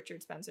Shapiro to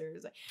Richard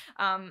Spencer's.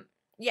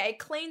 Yeah, it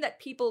claimed that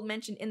people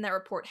mentioned in that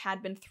report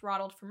had been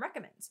throttled from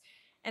recommends.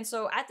 And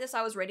so at this,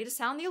 I was ready to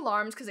sound the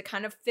alarms because it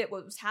kind of fit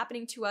what was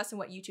happening to us and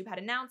what YouTube had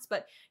announced.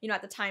 But, you know,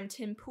 at the time,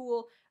 Tim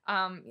Pool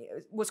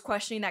was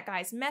questioning that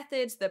guy's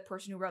methods, the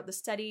person who wrote the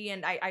study,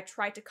 and I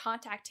tried to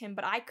contact him,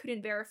 but I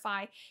couldn't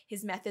verify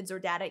his methods or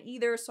data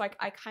either, so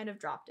I kind of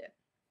dropped it.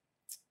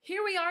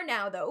 Here we are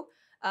now, though,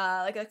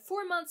 like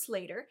 4 months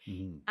later.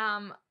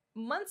 Mm-hmm.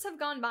 Months have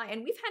gone by,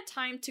 and we've had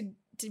time to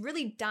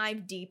really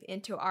dive deep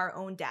into our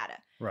own data.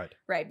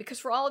 Right, because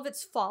for all of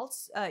its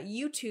faults,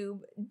 YouTube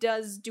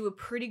does do a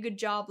pretty good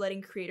job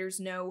letting creators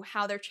know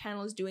how their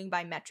channel is doing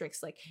by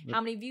metrics, like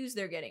how many views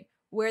they're getting,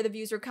 where the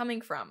views are coming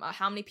from,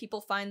 how many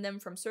people find them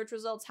from search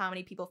results, how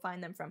many people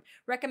find them from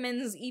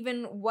recommends,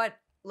 even what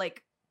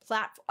like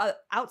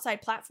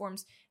outside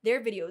platforms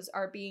their videos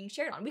are being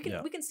shared on. We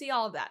can see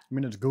all of that. I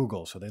mean, it's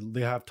Google, so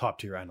they have top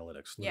tier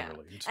analytics.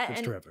 Literally, it's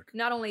terrific.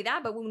 Not only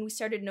that, but when we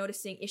started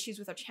noticing issues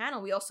with our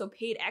channel, we also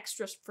paid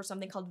extras for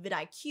something called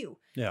vidIQ,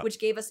 which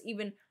gave us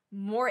even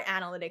more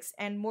analytics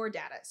and more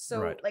data.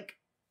 So like,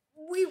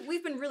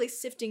 we've been really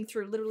sifting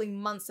through literally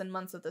months and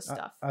months of this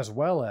stuff. As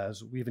well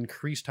as we've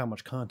increased how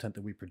much content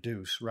that we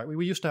produce, right?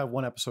 We used to have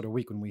 1 episode a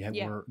week when we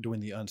were doing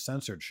the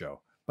uncensored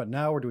show. But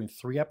now we're doing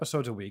 3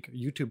 episodes a week.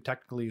 YouTube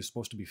technically is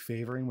supposed to be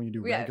favoring when you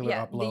do regular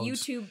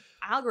uploads. The YouTube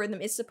algorithm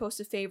is supposed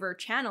to favor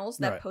channels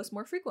that post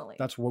more frequently.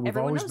 That's what we've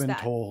always been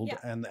told.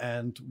 Yeah.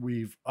 And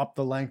we've upped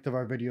the length of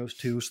our videos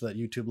too so that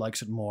YouTube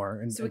likes it more.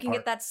 And, so we can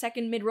get that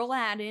second mid-roll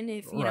ad in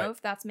if, you know,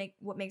 if that's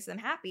what makes them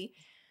happy.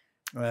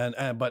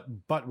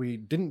 But we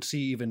didn't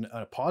see even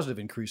a positive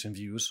increase in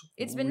views.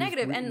 It's been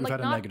negative, and like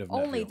not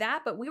only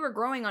that, but we were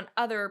growing on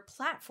other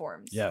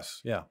platforms.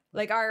 Yes, yeah.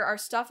 Like our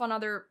stuff on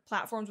other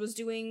platforms was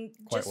doing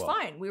just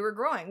fine. We were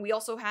growing. We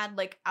also had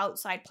like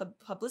outside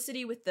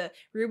publicity with the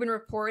Rubin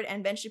Report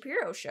and Ben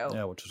Shapiro show,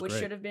 which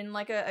should have been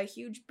like a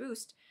huge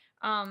boost.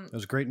 It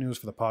was great news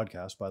for the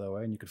podcast, by the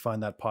way, and you could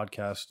find that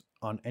podcast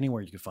on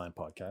anywhere you could find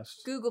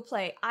podcasts: Google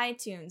Play,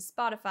 iTunes,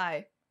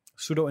 Spotify.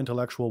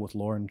 Pseudo-intellectual with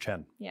Lauren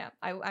Chen. Yeah,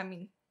 I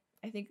mean,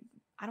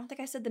 I don't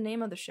think I said the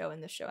name of the show in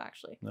this show,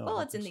 actually. No, well,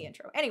 it's in the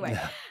intro. Anyway,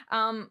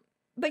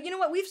 but you know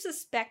what? We've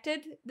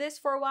suspected this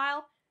for a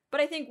while,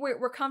 but I think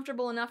we're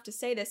comfortable enough to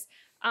say this.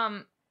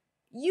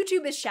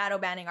 YouTube is shadow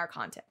banning our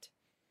content.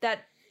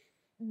 That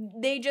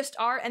they just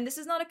are, and this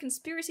is not a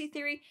conspiracy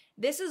theory.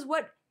 This is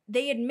what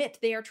they admit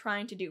they are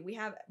trying to do. We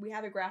have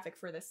a graphic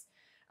for this.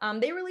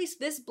 They released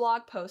this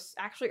blog post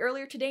actually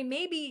earlier today,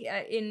 maybe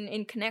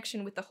in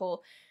connection with the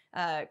whole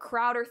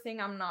Crowder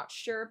thing. I'm not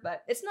sure,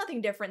 but it's nothing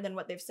different than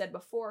what they've said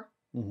before.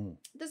 Mm-hmm.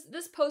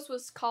 This post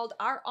was called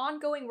 "Our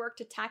Ongoing Work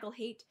to Tackle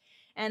Hate,"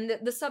 and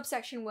the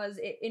subsection was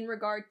in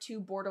regard to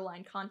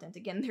borderline content.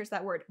 Again, there's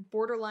that word,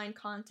 borderline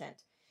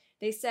content.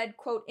 They said,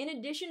 quote, "In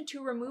addition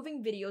to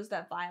removing videos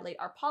that violate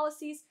our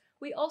policies,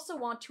 we also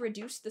want to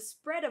reduce the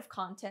spread of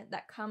content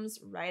that comes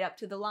right up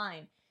to the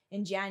line.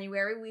 In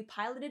January, we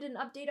piloted an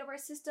update of our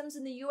systems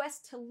in the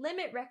US to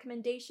limit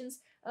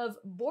recommendations of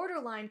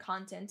borderline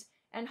content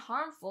and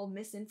harmful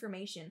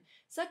misinformation,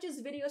 such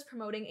as videos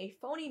promoting a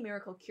phony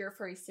miracle cure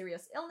for a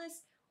serious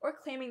illness or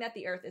claiming that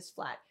the earth is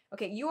flat."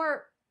 Okay, you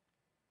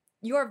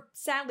are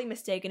sadly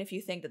mistaken if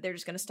you think that they're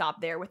just going to stop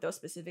there with those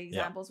specific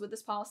examples with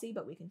this policy,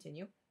 but we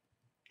continue.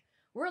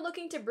 "We're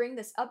looking to bring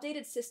this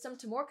updated system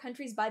to more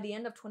countries by the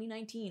end of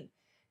 2019.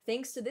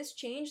 Thanks to this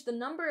change, the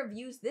number of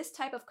views this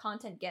type of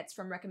content gets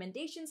from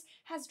recommendations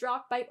has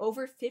dropped by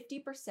over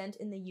 50%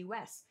 in the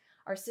US.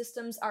 Our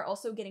systems are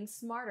also getting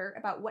smarter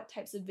about what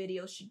types of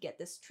videos should get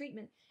this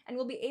treatment, and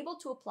we'll be able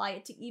to apply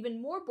it to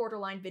even more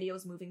borderline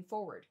videos moving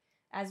forward.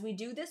 As we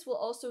do this, we'll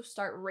also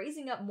start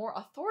raising up more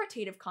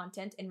authoritative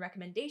content and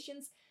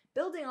recommendations,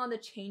 building on the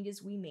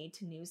changes we made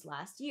to news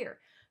last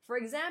year. For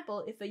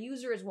example, if a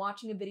user is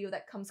watching a video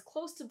that comes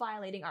close to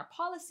violating our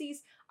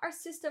policies, our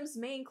systems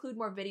may include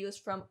more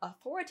videos from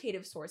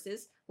authoritative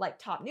sources, like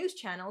top news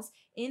channels,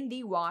 in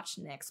the Watch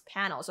Next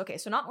panels." Okay,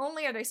 so not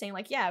only are they saying,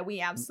 like, yeah,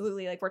 we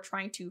absolutely, like, we're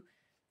trying to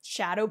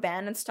shadow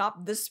ban and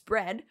stop the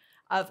spread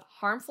of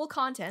harmful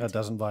content. That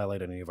doesn't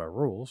violate any of our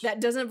rules. That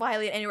doesn't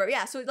violate anywhere.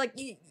 Yeah, so, like,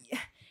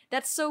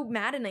 that's so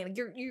maddening. Like,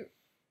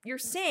 you're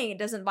saying it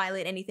doesn't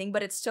violate anything,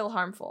 but it's still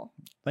harmful.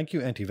 Thank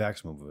you,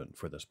 anti-vax movement,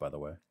 for this, by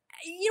the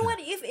you know what?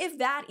 If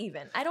that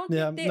even, I don't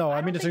think they, no,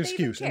 I mean, it's an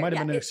excuse. It might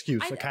have been an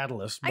excuse, a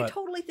catalyst. But I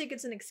totally think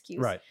it's an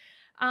excuse. Right.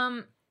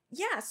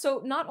 Yeah,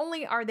 so not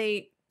only are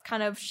they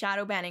kind of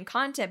shadow banning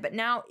content, but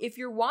now if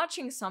you're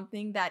watching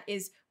something that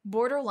is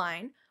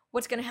borderline,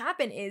 what's going to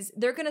happen is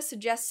they're going to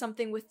suggest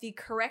something with the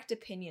correct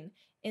opinion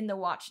in the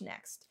Watch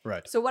Next.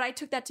 Right. So what I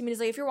took that to mean is,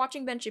 like, if you're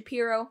watching Ben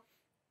Shapiro,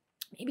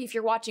 maybe if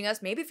you're watching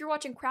us, maybe if you're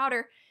watching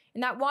Crowder,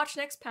 in that Watch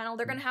Next panel,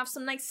 they're going to have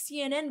some nice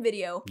CNN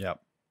video. Yep.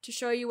 To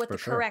show you what the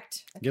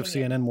correct give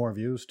CNN more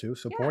views too,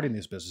 supporting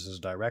these businesses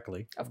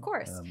directly. Of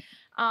course.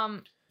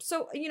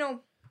 So, you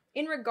know,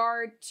 in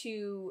regard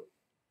to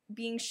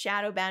being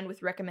shadow banned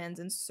with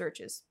recommends and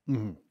searches,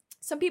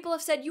 some people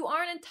have said you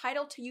aren't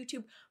entitled to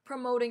YouTube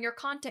promoting your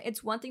content.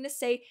 It's one thing to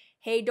say,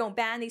 hey, don't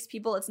ban these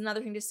people. It's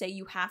another thing to say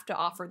you have to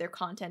offer their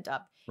content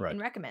up in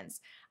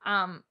recommends.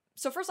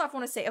 So first off, I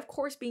want to say, of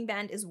course, being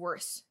banned is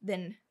worse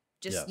than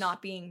just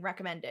not being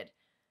recommended.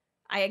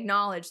 I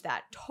acknowledge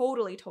that.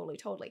 Totally.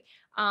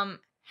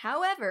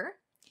 However,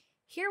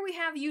 here we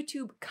have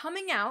YouTube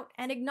coming out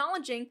and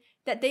acknowledging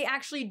that they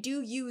actually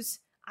do use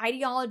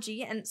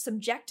ideology and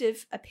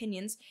subjective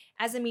opinions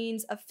as a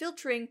means of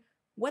filtering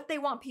what they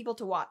want people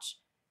to watch.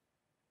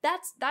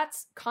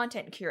 That's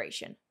content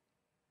curation.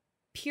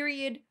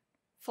 Period.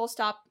 Full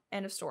stop.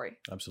 End of story.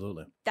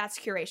 Absolutely. That's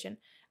curation.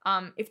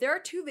 If there are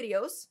 2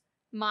 videos,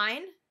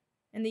 mine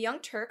and the Young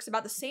Turks,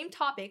 about the same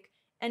topic,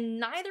 and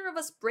neither of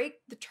us break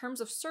the terms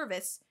of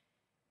service,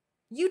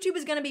 YouTube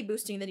is going to be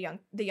boosting the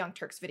Young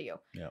Turks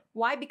video. Yeah.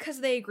 Why?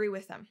 Because they agree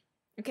with them.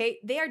 Okay?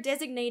 They are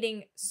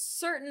designating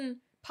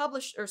certain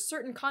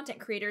certain content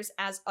creators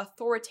as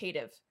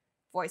authoritative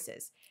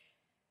voices.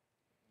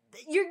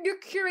 You're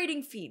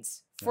curating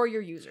feeds for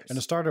your users. And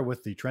it started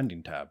with the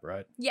trending tab,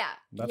 right? Yeah.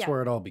 That's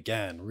where it all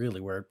began, really,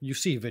 where you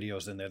see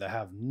videos in there that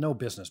have no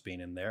business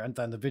being in there. And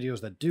then the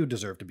videos that do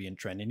deserve to be in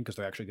trending because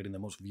they're actually getting the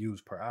most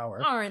views per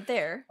hour aren't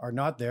there. Are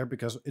not there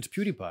because it's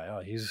PewDiePie.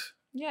 Oh, he's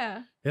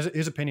Yeah.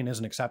 His opinion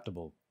isn't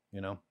acceptable,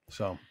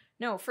 so.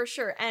 No, for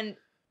sure. And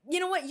you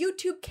know what?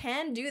 YouTube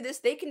can do this.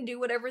 They can do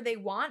whatever they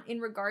want in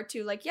regard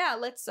to like, yeah,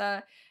 let's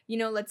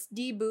let's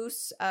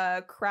deboost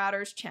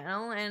Crowder's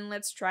channel and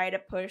let's try to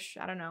push,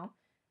 I don't know,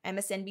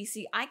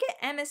 MSNBC. I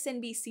get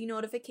MSNBC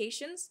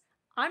notifications.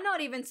 I'm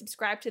not even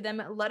subscribed to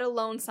them, let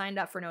alone signed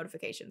up for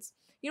notifications.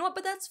 You know what?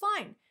 But that's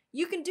fine.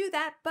 You can do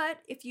that, but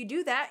if you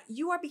do that,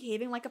 you are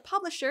behaving like a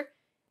publisher,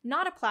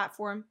 not a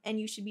platform,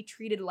 and you should be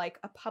treated like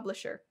a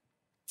publisher.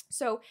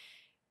 So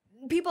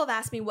people have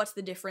asked me what's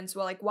the difference.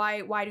 Well, like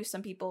why do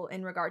some people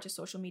in regard to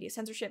social media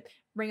censorship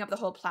bring up the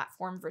whole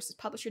platform versus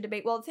publisher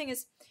debate? Well, the thing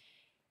is,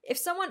 if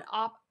someone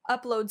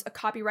uploads a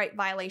copyright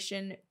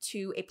violation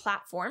to a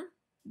platform,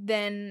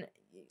 then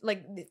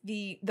like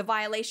the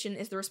violation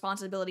is the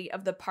responsibility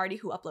of the party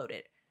who uploaded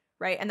it,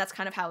 right? And that's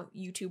kind of how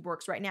YouTube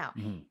works right now.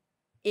 Mm-hmm.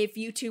 If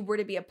YouTube were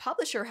to be a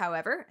publisher,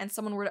 however, and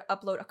someone were to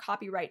upload a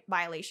copyright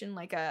violation,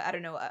 like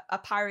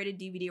a pirated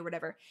DVD or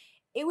whatever,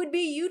 it would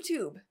be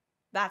YouTube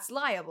that's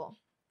liable.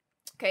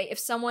 Okay, if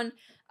someone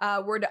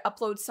were to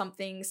upload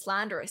something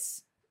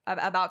slanderous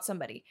about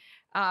somebody,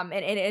 and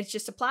it's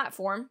just a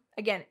platform,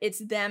 again, it's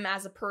them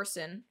as a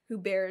person who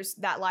bears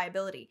that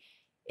liability.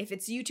 If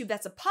it's YouTube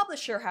that's a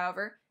publisher,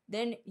 however,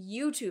 then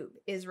YouTube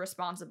is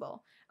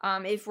responsible.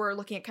 If we're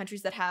looking at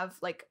countries that have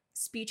like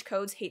speech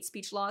codes, hate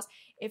speech laws,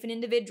 if an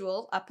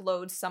individual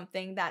uploads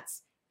something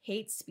that's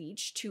hate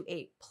speech to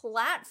a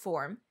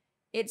platform,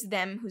 it's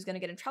them who's going to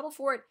get in trouble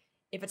for it.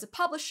 If it's a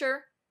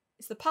publisher,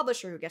 it's the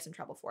publisher who gets in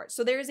trouble for it.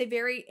 So there is a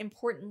very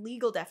important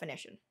legal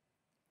definition.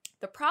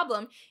 The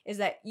problem is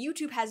that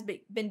YouTube has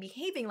been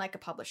behaving like a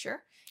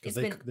publisher. Because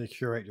they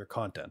curate your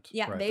content.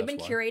 Yeah, right, they've been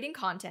curating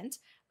content,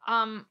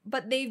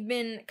 but they've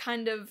been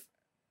kind of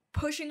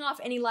pushing off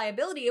any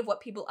liability of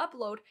what people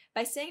upload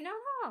by saying,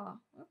 no,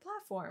 what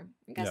platform?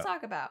 You guys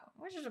talk about.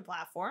 Which is a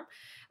platform.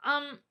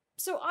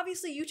 So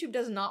obviously YouTube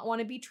does not want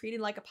to be treated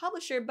like a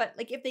publisher, but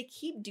like if they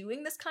keep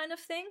doing this kind of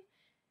thing,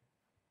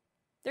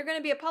 they're going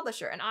to be a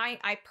publisher. And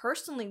I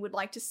personally would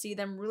like to see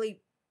them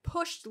really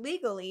pushed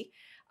legally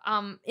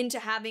into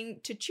having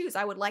to choose.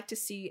 I would like to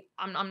see,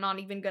 I'm not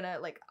even going to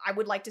I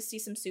would like to see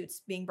some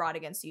suits being brought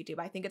against YouTube.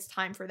 I think it's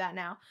time for that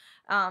now.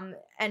 And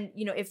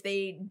if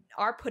they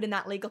are put in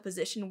that legal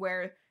position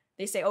where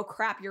they say, oh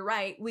crap, you're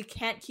right, we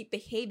can't keep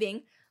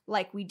behaving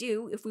like we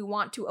do if we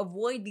want to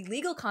avoid the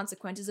legal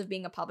consequences of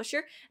being a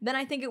publisher, then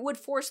I think it would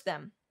force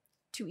them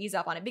to ease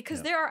up on it,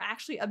 because there are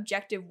actually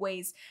objective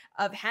ways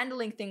of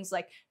handling things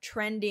like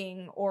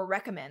trending or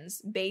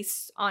recommends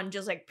based on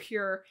just like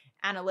pure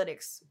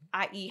analytics,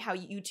 i.e. how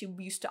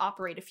YouTube used to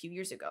operate a few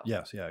years ago.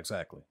 Yes, yeah,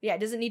 exactly. Yeah, it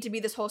doesn't need to be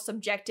this whole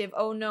subjective,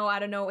 oh no, I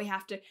don't know, we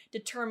have to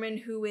determine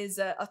who is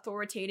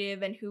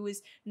authoritative and who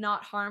is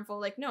not harmful.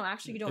 Like, no,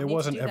 actually you don't need to do that. It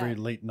wasn't every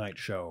late night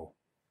show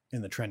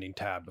in the trending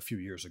tab a few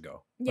years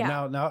ago. Yeah.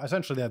 But now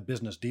essentially they have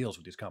business deals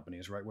with these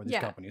companies, right? Where these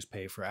companies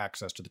pay for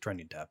access to the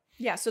trending tab.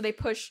 Yeah, so they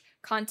push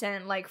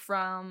content like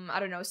from,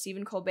 I don't know,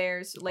 Stephen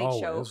Colbert's Late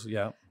Show.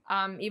 Yeah.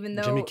 Even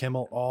though Jimmy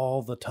Kimmel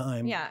all the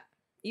time. Yeah.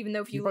 Even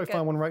though if you probably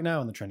find one right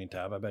now in the trending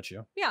tab, I bet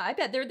you. Yeah, I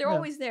bet they're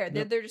always there.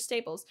 They're just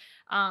staples.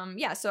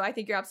 Yeah, so I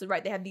think you're absolutely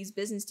right. They have these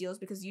business deals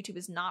because YouTube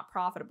is not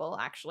profitable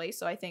actually.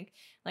 So I think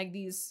like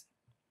these,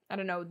 I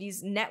don't know,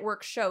 these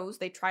network shows,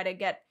 they try to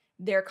get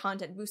their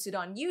content boosted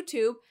on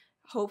YouTube,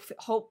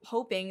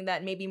 hoping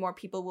that maybe more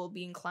people will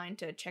be inclined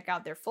to check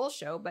out their full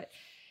show. But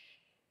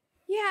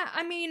yeah,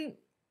 I mean,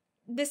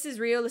 this is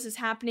real. This is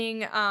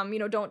happening.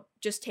 Don't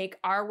just take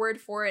our word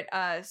for it.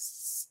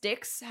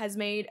 Styx has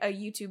made a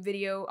YouTube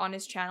video on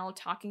his channel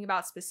talking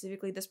about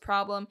specifically this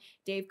problem.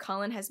 Dave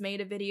Cullen has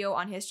made a video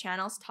on his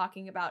channels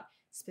talking about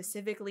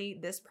specifically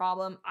this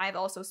problem. I've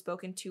also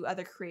spoken to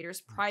other creators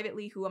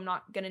privately who I'm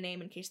not going to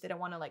name in case they don't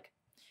want to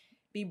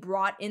be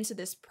brought into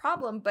this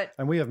problem,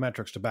 and we have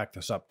metrics to back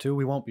this up too.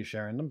 We won't be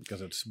sharing them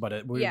because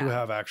we do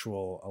have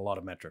a lot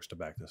of metrics to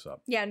back this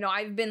up. Yeah, no,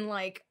 I've been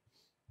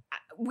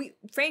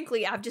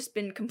frankly, I've just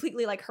been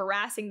completely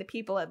harassing the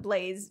people at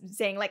Blaze,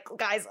 saying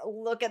guys,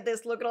 look at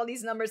this, look at all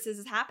these numbers, this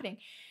is happening.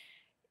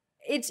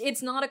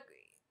 It's not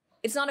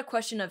a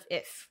question of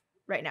if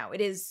right now. It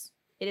is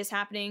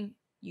happening.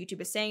 YouTube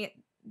is saying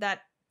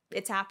that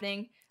it's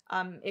happening.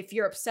 If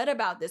you're upset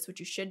about this, which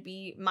you should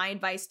be, my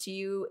advice to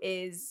you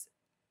is,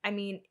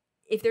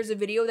 if there's a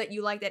video that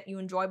you like, that you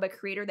enjoy by a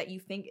creator that you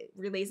think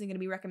really isn't going to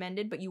be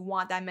recommended, but you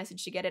want that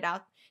message to get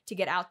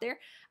out there,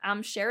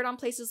 share it on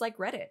places like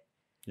Reddit.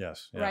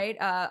 Yes. Yeah. Right.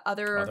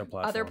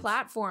 Other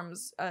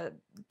platforms.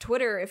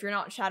 Twitter, if you're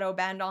not shadow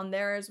banned on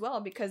there as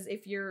well, because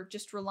if you're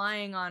just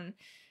relying on,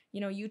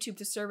 YouTube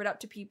to serve it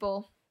up to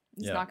people,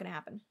 it's not going to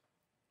happen.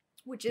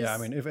 Which is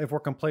if we're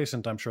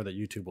complacent, I'm sure that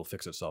YouTube will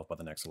fix itself by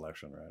the next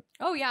election, right?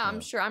 Oh yeah,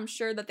 I'm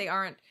sure that they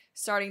aren't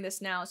starting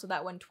this now, so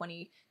that when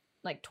 20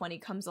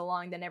 comes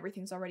along, then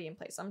everything's already in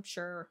place. I'm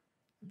sure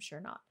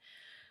not.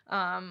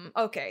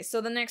 Okay,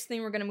 so the next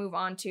thing we're going to move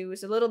on to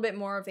is a little bit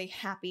more of a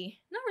not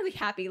really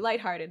happy,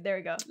 lighthearted. There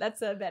we go. That's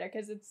better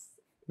because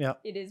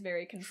it is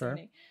very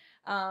concerning.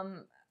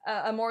 Sure.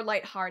 A more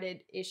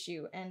lighthearted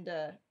issue. And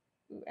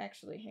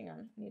actually, hang on.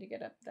 I need to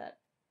get up that.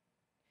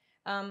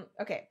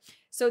 Okay,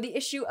 so the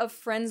issue of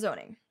friend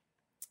zoning.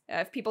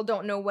 If people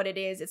don't know what it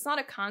is, it's not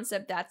a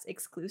concept that's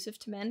exclusive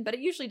to men, but it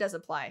usually does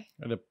apply.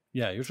 It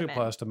usually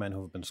applies to men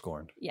who have been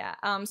scorned. Yeah.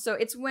 So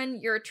it's when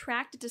you're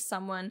attracted to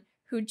someone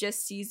who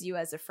just sees you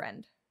as a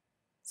friend.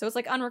 So it's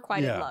like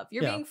unrequited love.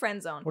 You're being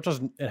friend zoned. Which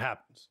doesn't, it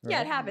happens. Right?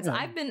 Yeah, it happens.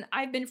 Yeah.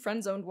 I've been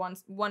friend zoned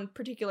one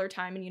particular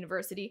time in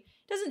university.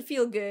 Doesn't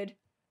feel good,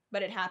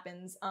 but it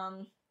happens.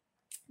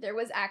 There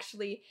was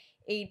actually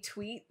a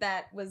tweet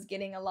that was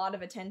getting a lot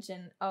of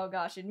attention. Oh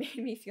gosh, it made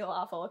me feel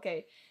awful.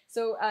 Okay.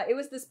 So it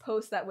was this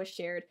post that was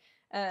shared.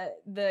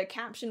 The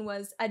caption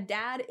was, "A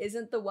dad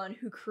isn't the one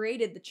who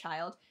created the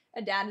child.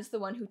 A dad is the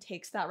one who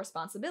takes that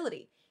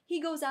responsibility.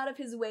 He goes out of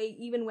his way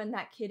even when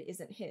that kid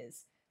isn't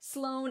his.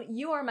 Sloan,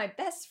 you are my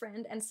best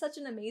friend and such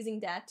an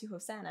amazing dad to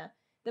Hosanna.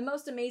 The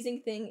most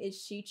amazing thing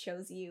is she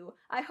chose you.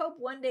 I hope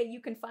one day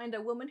you can find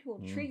a woman who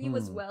will treat you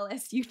as well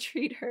as you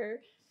treat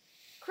her.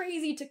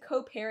 Crazy to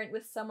co-parent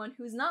with someone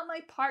who's not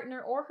my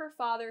partner or her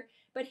father,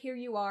 but here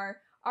you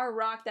are, our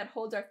rock that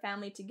holds our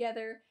family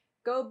together.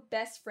 Go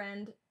best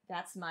friend,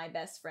 that's my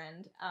best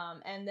friend."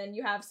 And then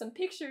you have some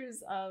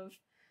pictures of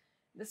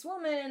this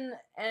woman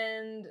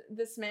and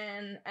this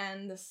man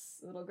and this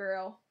little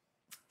girl.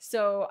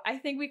 So I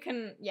think we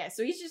can,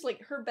 so he's just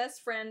like her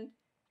best friend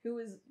who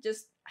is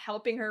just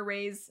helping her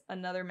raise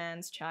another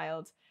man's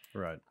child.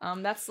 Right.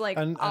 That's like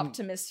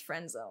Optimus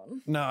friend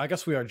zone. No, I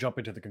guess we are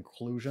jumping to the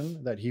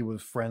conclusion that he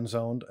was friend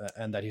zoned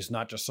and that he's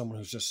not just someone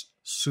who's just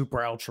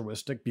super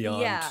altruistic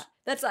beyond. Yeah,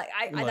 that's like,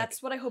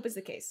 that's what I hope is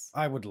the case.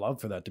 I would love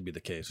for that to be the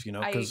case, you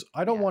know, because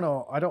I don't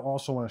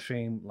also want to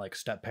shame like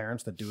step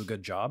parents that do a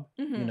good job,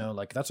 you know,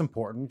 like that's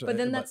important. But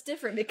then that's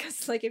different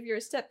because like if you're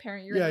a step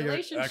parent, you're in a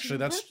relationship. Actually,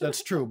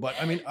 that's true. But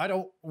I mean, I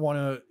don't want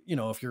to, you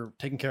know, if you're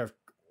taking care of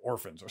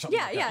orphans or something.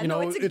 Yeah, like that, you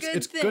know,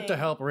 it's good to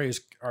help raise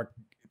our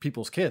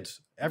people's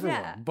kids,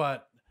 everyone.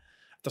 But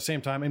at the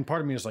same time, and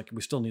part of me is like,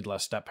 we still need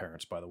less step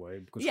parents, by the way.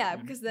 Because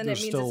because then it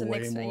means it's a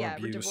mix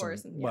of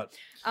divorce. But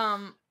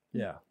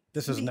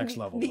this is next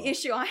level. The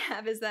issue I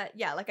have is that,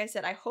 like I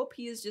said, I hope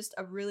he is just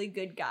a really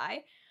good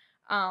guy.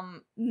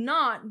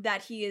 Not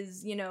that he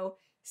is, you know,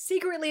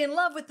 secretly in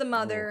love with the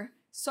mother,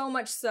 so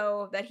much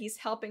so that he's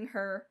helping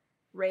her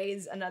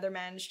raise another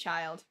man's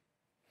child.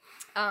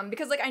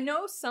 Because like I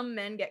know some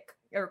men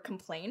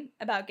complain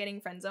about getting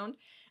friend zoned.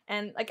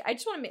 And like, I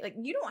just want to make, like,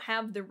 you don't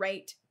have the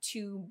right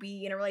to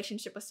be in a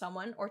relationship with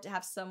someone or to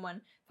have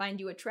someone find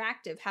you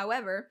attractive.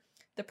 However,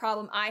 the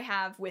problem I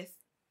have with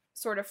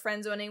sort of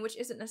friend zoning, which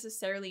isn't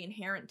necessarily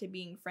inherent to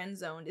being friend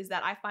zoned, is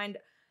that I find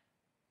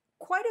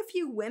quite a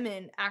few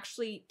women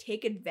actually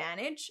take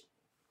advantage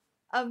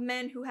of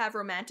men who have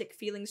romantic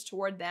feelings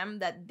toward them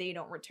that they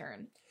don't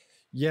return.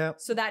 Yeah.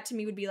 So that to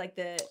me would be like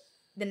the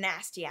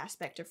nasty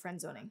aspect of friend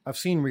zoning. I've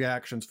seen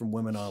reactions from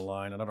women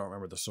online, and I don't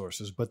remember the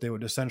sources, but they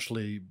would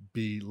essentially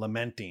be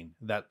lamenting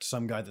that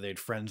some guy that they'd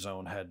friend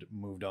zoned had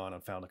moved on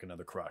and found like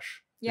another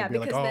crush. Yeah,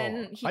 because like,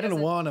 then I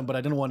didn't want him, but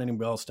I didn't want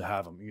anybody else to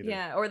have him either.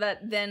 Yeah, or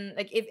that then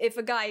like if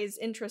a guy is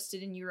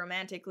interested in you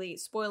romantically,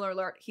 spoiler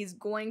alert, he's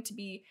going to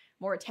be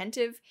more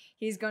attentive.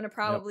 He's going to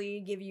probably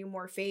give you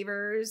more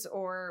favors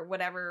or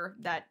whatever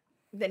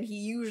than he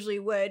usually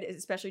would,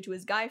 especially to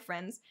his guy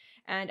friends.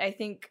 And I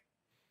think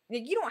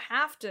you don't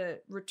have to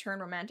return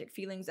romantic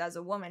feelings as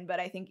a woman,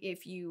 but I think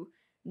if you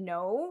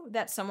know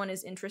that someone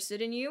is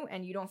interested in you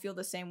and you don't feel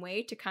the same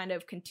way, to kind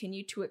of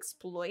continue to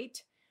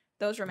exploit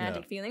those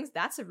romantic feelings,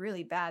 that's a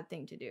really bad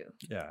thing to do.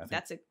 Yeah, I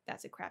think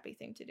that's a crappy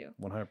thing to do.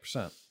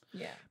 100%.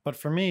 Yeah. But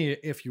for me,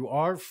 if you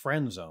are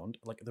friend zoned,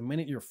 like the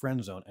minute you're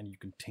friend zoned and you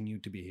continue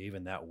to behave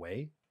in that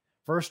way,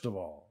 first of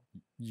all,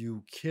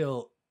 you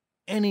kill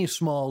any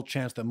small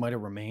chance that might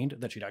have remained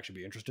that she'd actually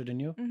be interested in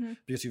you,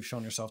 because you've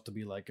shown yourself to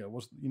be like,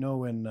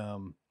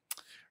 in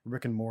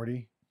Rick and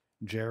Morty,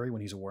 Jerry,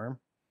 when he's a worm.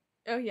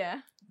 Oh yeah.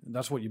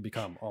 That's what you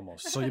become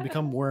almost. So you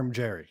become Worm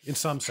Jerry in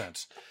some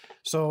sense.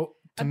 So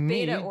to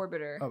me, beta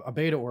orbiter. A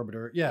beta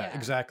orbiter. Yeah,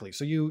 exactly.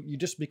 So you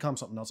just become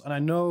something else. And I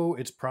know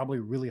it's probably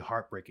really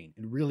heartbreaking.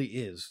 It really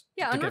is.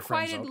 Yeah,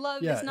 unrequited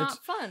love is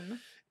not fun.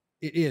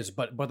 It is,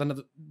 but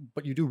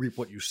you do reap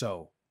what you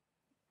sow,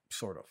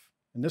 sort of.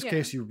 In this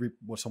case, you reap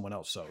what someone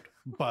else sowed.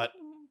 But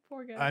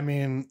poor guy. I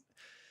mean,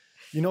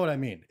 you know what I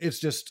mean? It's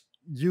just,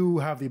 you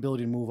have the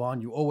ability to move on.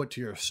 You owe it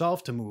to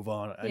yourself to move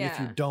on. And if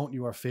you don't,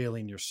 you are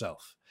failing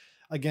yourself.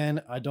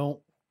 Again,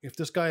 if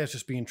this guy is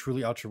just being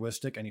truly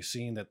altruistic and he's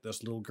seeing that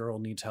this little girl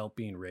needs help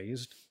being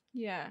raised,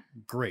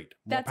 great.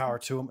 More power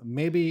to him.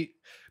 Maybe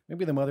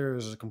the mother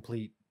is a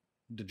complete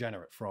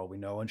degenerate for all we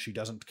know, and she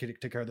doesn't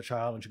take care of the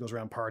child and she goes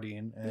around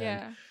partying.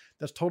 And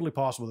that's totally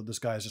possible that this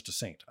guy is just a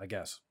saint, I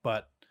guess.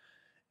 But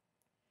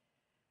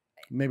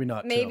maybe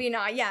not. Maybe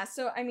not. Yeah.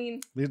 So, I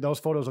mean, those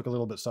photos look a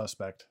little bit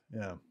suspect.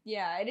 Yeah.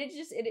 Yeah.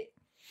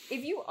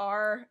 If you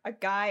are a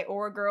guy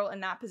or a girl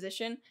in that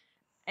position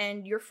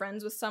and you're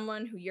friends with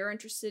someone who you're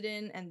interested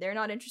in and they're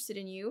not interested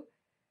in you,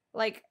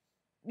 like,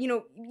 you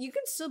know, you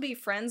can still be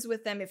friends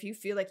with them if you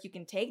feel like you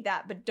can take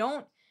that, but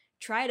don't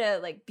try to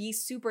like be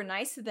super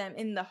nice to them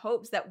in the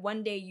hopes that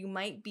one day you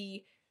might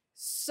be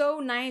so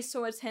nice,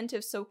 so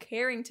attentive, so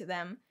caring to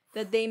them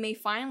that they may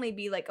finally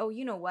be like, oh,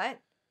 you know what?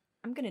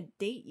 I'm going to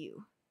date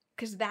you.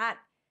 Because I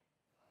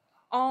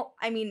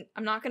mean,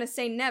 I'm not going to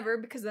say never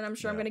because then I'm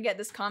sure I'm going to get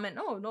this comment.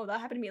 Oh, no,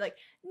 that happened to me like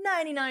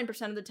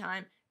 99% of the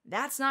time.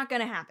 That's not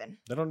going to happen.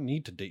 They don't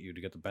need to date you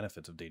to get the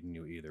benefits of dating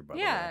you either, by the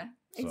way. Yeah,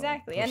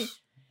 exactly. And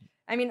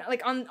I mean,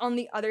 like on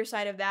the other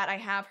side of that, I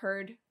have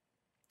heard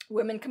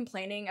women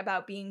complaining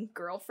about being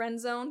girlfriend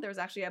zoned. There was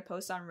actually a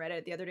post on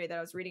Reddit the other day that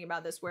I was reading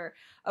about this where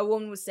a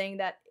woman was saying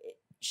that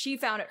she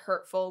found it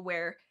hurtful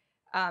where,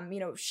 you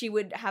know, she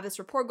would have this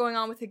rapport going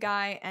on with a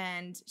guy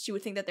and she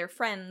would think that they're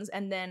friends.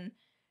 And then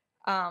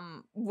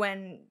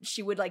when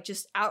she would like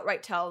just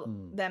outright tell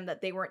them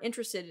that they weren't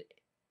interested,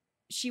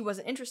 she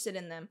wasn't interested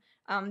in them,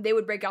 they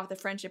would break off the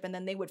friendship and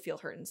then they would feel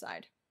hurt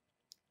inside.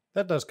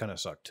 That does kind of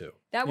suck too.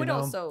 That would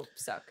also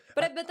suck.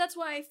 But that's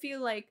why I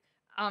feel like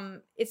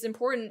it's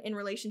important in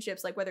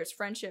relationships, like whether it's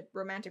friendship,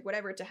 romantic,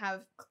 whatever, to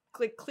have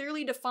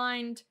clearly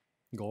defined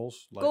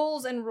goals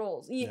and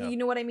roles. You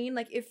know what I mean?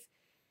 Like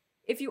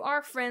if you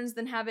are friends,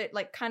 then have it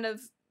like kind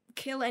of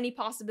kill any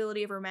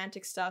possibility of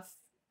romantic stuff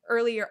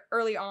early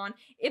on.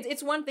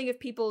 It's one thing if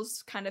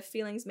people's kind of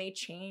feelings may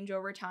change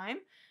over time,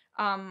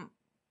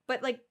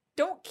 but like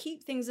don't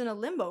keep things in a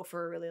limbo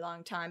for a really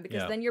long time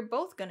because then you're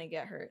both gonna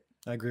get hurt.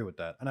 I agree with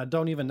that, and I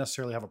don't even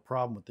necessarily have a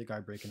problem with the guy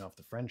breaking off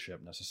the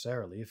friendship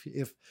necessarily.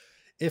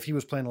 If he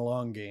was playing a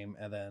long game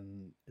and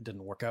then it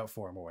didn't work out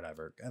for him or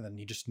whatever, and then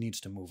he just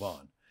needs to move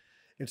on.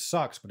 It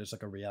sucks, but it's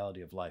like a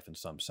reality of life in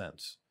some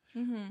sense.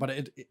 Mm-hmm.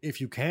 But if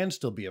you can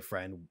still be a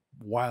friend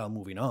while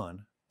moving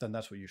on, then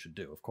that's what you should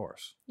do, of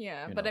course.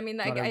 Yeah, but I mean,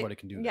 not everybody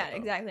can do that. Yeah,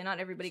 exactly. Not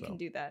everybody can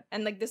do that.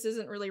 And like, this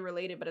isn't really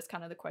related, but it's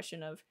kind of the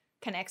question of,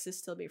 can exes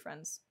still be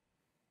friends?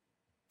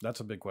 That's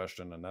a big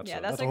question, and that's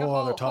like a whole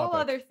other topic. Whole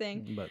other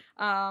thing. But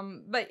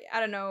I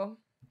don't know.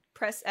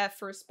 Press F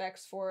for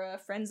specs for a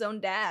friend zone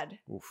dad.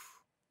 Oof.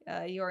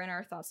 You're in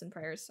our thoughts and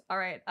prayers. All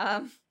right.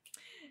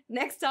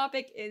 Next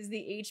topic is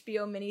the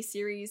HBO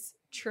miniseries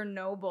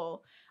Chernobyl.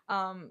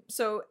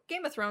 So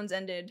Game of Thrones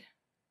ended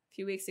a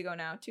few weeks ago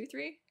now. 2,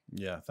 3?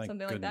 Yeah, thank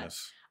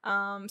goodness. Like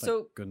that.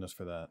 Thank goodness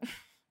for that.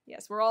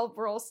 Yes, we're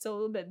all still a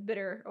little bit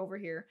bitter over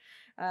here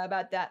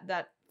about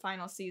that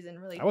final season.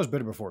 Really, I was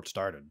bitter before it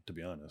started, to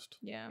be honest.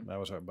 Yeah,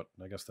 but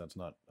I guess that's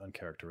not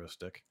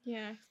uncharacteristic.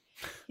 Yeah,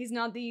 he's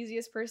not the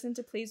easiest person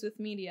to please with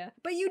media.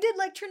 But you did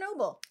like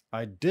Chernobyl.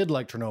 I did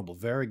like Chernobyl,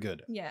 very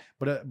good. Yeah,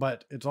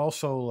 but it's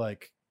also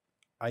like,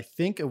 I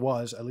think it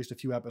was at least a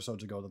few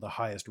episodes ago the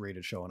highest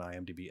rated show on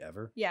IMDb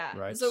ever. Yeah,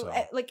 right. So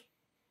like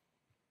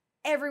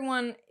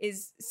everyone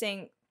is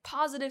saying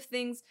positive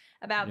things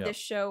about this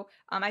show.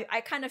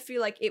 I kind of feel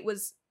like it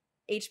was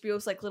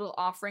HBO's like little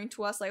offering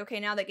to us, like,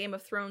 okay, now that Game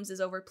of Thrones is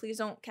over, please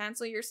don't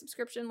cancel your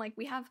subscription, like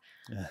we have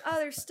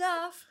other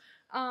stuff.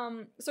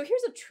 So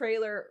here's a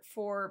trailer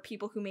for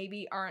people who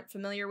maybe aren't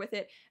familiar with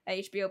it.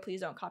 HBO,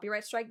 please don't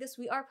copyright strike this.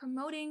 We are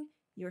promoting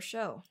your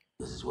show.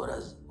 This is what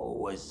has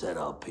always set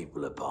our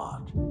people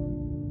apart.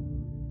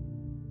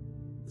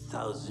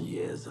 1,000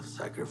 years of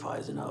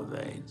sacrifice in our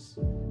veins.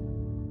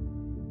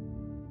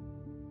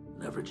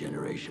 And every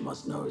generation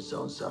must know its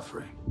own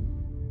suffering.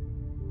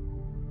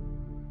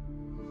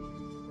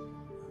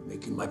 I'm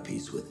making my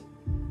peace with it.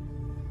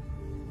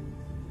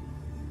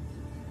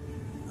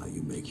 Now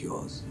you make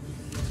yours.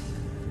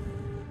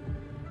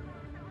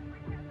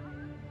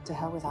 To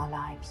hell with our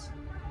lives.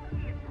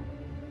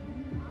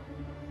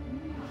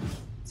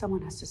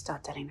 Someone has to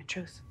start telling the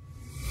truth.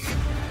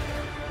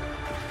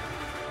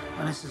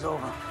 When this is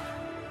over,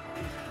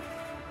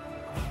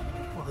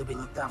 will they be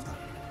looked after?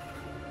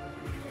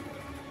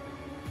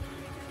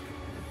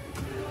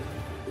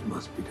 It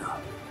must be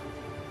done.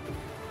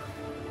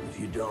 If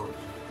you don't,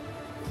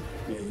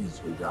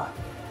 millions will die.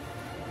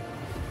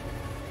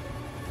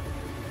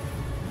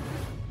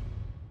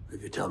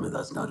 If you tell me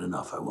that's not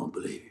enough, I won't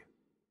believe you.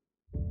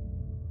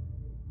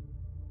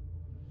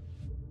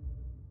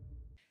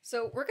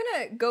 So we're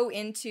going to go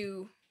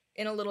into,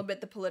 in a little bit,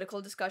 the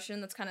political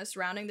discussion that's kind of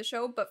surrounding the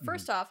show. But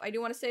first off, I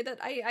do want to say that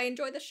I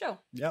enjoyed the show.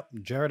 Yep.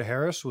 Jared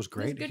Harris was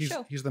great. It was a good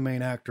show. He's the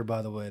main actor,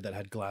 by the way, that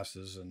had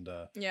glasses. And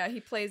yeah, he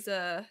plays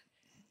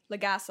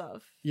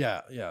Legasov.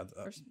 Yeah.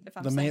 If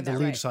the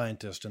lead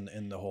scientist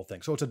in the whole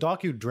thing. So it's a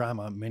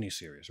docudrama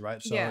miniseries,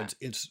 right? So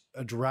it's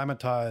a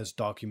dramatized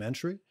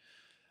documentary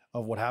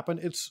of what happened.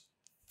 It's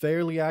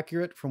fairly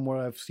accurate from what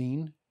I've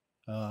seen.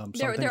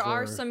 There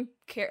are some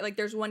like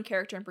there's one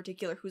character in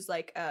particular who's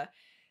like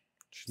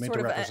sort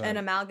of an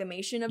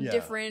amalgamation of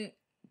different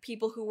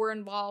people who were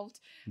involved.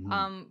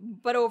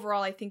 But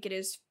overall, I think it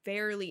is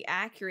fairly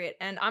accurate.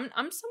 And I'm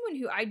someone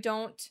who I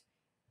don't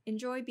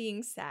enjoy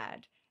being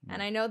sad.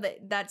 And I know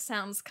that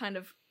sounds kind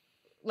of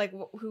like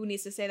who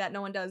needs to say that?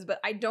 No one does.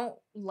 But I don't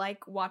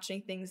like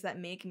watching things that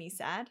make me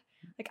sad.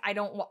 Like I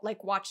don't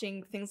like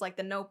watching things like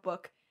The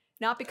Notebook.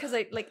 Not because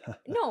I like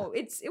no,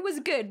 it was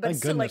good, but thank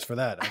still, goodness like, for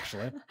that,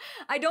 actually.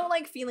 I don't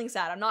like feeling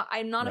sad.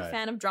 I'm not a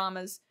fan of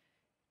dramas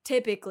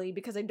typically,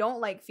 because I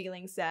don't like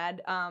feeling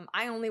sad.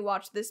 I only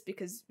watch this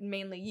because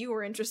mainly you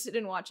were interested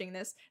in watching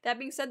this. That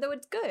being said, though,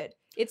 it's good.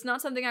 It's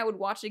not something I would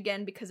watch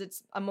again because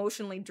it's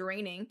emotionally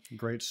draining.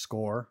 Great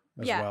score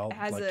as yeah, well. It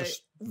has like, a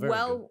just very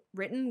well good.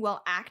 written,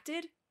 well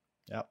acted.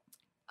 Yep.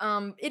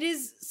 It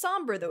is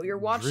somber though. You're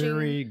watching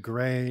dreary,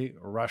 gray,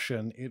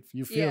 Russian. If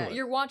you feel it.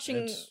 You're watching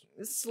It's-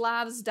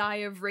 Slavs die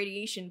of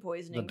radiation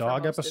poisoning. the for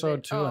dog most of episode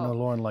it. too. I know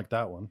Lauren liked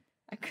that one.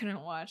 I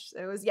couldn't watch.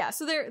 It was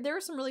So there were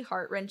some really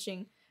heart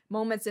wrenching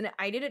moments in it.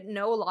 I didn't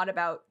know a lot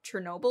about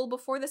Chernobyl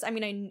before this. I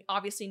mean, I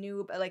obviously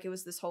knew like it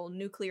was this whole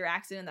nuclear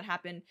accident that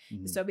happened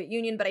in the Soviet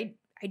Union, but I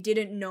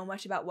didn't know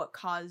much about what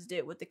caused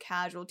it, what the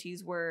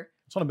casualties were.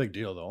 It's not a big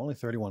deal though. Only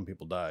 31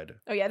 people died.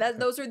 Oh yeah,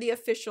 those are the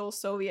official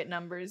Soviet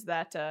numbers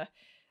that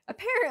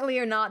apparently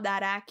are not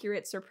that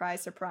accurate.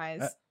 Surprise,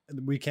 surprise.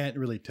 We can't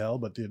really tell,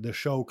 but the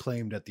show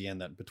claimed at the end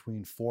that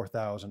between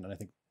 4,000 and I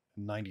think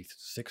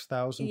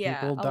 96,000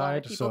 people a died. lot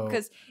of people, so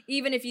because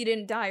even if you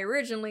didn't die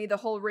originally, the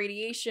whole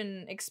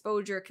radiation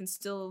exposure can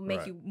still make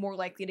Right. you more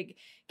likely to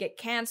get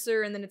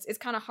cancer, and then it's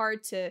kind of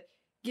hard to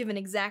give an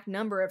exact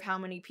number of how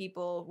many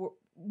people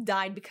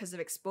died because of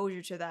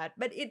exposure to that.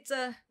 But it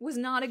was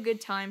not a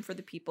good time for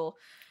the people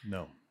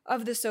no.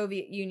 of the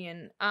Soviet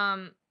Union.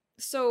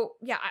 So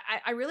yeah,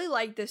 I really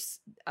like this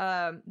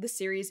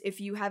series.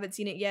 If you haven't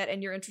seen it yet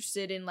and you're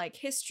interested in like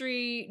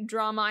history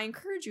drama, I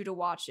encourage you to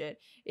watch it.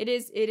 It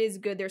is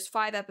good. There's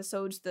 5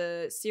 episodes.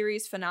 The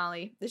series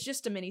finale, it's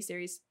just a mini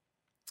series,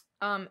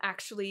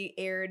 actually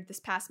aired this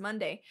past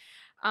Monday.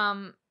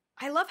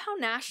 I love how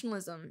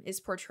nationalism is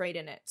portrayed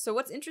in it. So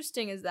what's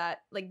interesting is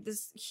that like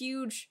this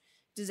huge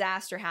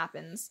disaster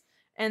happens,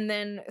 and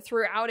then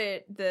throughout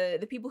it,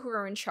 the people who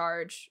are in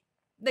charge,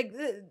 like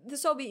the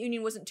Soviet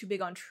Union wasn't too big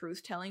on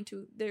truth telling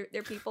to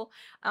their people.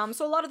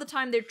 So a lot of the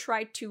time they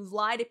tried to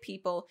lie to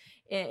people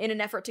in an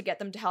effort to get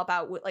them to help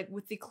out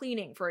with the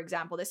cleaning, for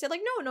example. They said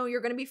like, no,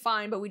 you're going to be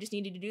fine, but we just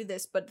need you to do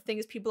this. But the thing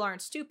is, people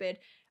aren't stupid.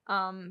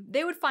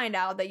 They would find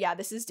out that, yeah,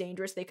 this is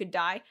dangerous. They could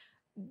die.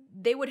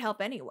 They would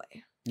help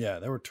anyway. Yeah,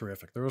 they were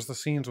terrific. There was the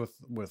scenes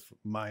with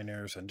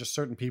miners and just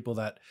certain people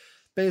that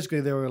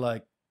basically they were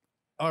like,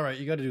 all right,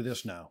 you got to do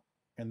this now.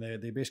 And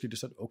they basically just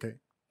said, okay.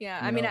 Yeah,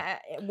 You I mean,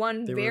 know,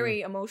 one they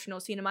very emotional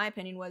scene, in my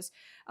opinion, was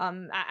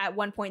at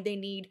one point they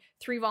need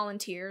 3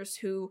 volunteers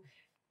who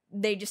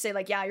they just say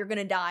like, yeah, you're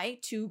gonna die,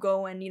 to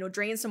go and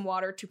drain some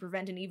water to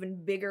prevent an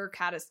even bigger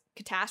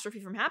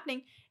catastrophe from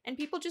happening, and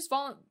people just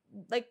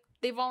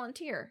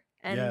volunteer,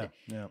 and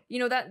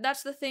yeah.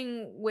 that's the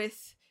thing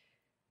with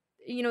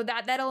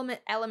that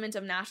element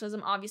of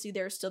nationalism. Obviously,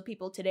 there are still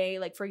people today,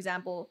 like for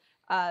example,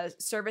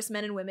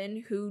 servicemen and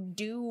women who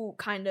do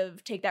kind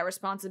of take that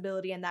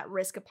responsibility and that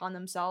risk upon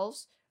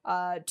themselves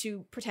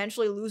to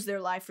potentially lose their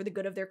life for the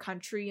good of their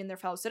country and their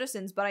fellow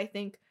citizens. But I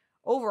think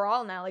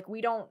overall now, like we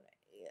don't,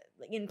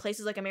 in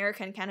places like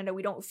America and Canada,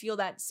 we don't feel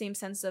that same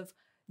sense of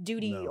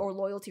duty or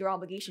loyalty or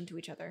obligation to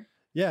each other.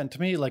 Yeah, and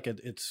to me, like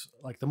it's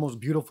like the most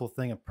beautiful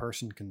thing a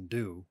person can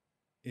do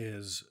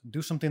is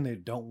do something they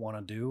don't want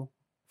to do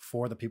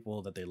for the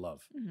people that they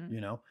love,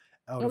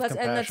 out of compassion.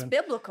 And that's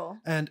biblical.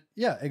 And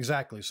yeah,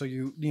 exactly. So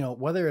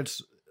whether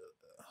it's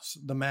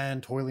the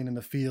man toiling in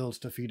the fields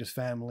to feed his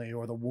family,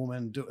 or the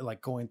woman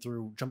jumping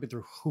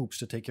through hoops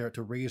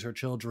to raise her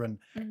children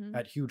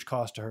at huge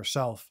cost to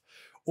herself,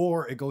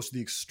 or it goes to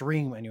the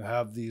extreme and you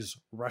have these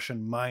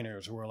Russian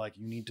miners who are like,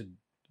 you need to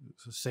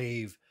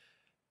save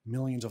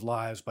millions of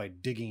lives by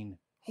digging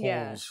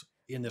holes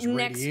in this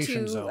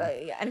radiation zone.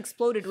 An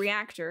exploded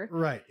reactor.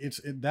 Right.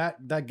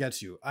 That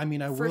gets you. I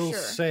mean, I will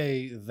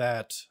say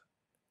that,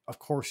 of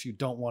course, you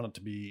don't want it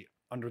to be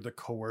under the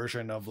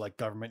coercion of like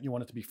government. You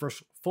want it to be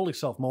first fully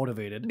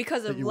self-motivated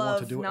because of you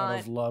love, want to do it out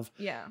of love.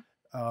 Yeah.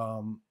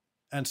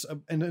 And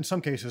in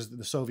some cases,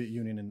 the Soviet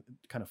Union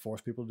kind of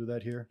forced people to do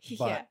that here.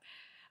 But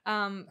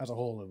as a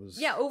whole, it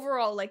was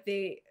overall, like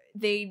they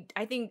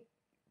I think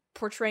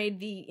portrayed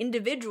the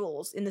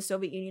individuals in the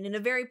Soviet Union in a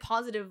very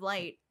positive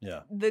light.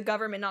 Yeah. The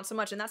government, not so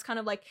much. And that's kind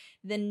of like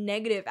the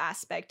negative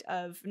aspect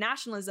of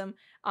nationalism,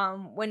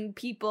 when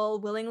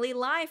people willingly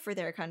lie for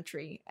their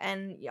country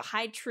and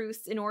hide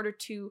truths in order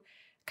to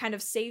kind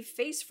of save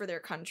face for their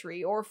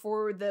country or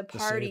for the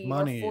party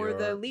or for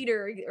the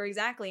leader, or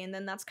exactly. And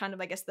then that's kind of,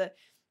 I guess,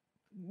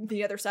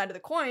 the other side of the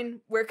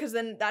coin, because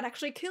then that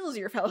actually kills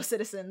your fellow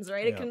citizens,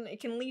 right? It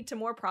can lead to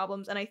more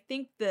problems. And I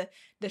think the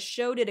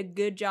show did a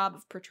good job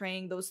of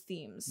portraying those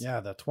themes.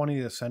 Yeah, the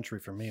 20th century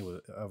for me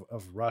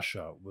of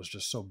Russia was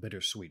just so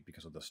bittersweet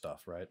because of the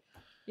stuff, right?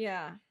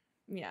 Yeah.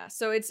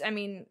 So it's, I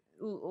mean,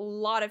 a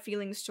lot of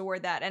feelings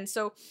toward that. And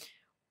so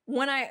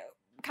when I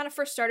kind of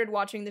first started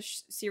watching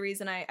this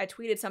series, and I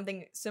tweeted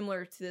something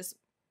similar to this,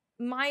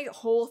 my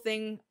whole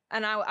thing,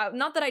 and I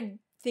not that I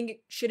think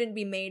it shouldn't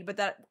be made, but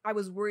that I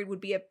was worried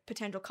would be a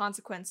potential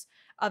consequence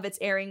of its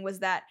airing, was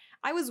that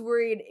I was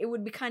worried it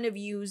would be kind of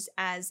used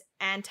as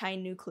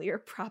anti-nuclear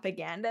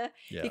propaganda.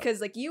 Because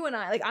like you and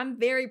I, like I'm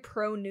very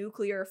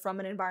pro-nuclear from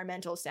an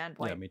environmental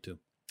standpoint. Yeah, me too.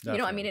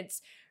 Definitely. I mean,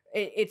 it's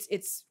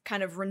it's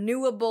kind of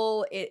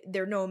renewable.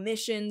 There are no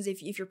emissions.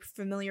 If you're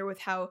familiar with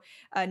how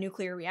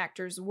nuclear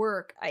reactors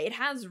work, it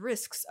has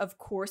risks, of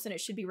course, and it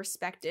should be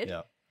respected.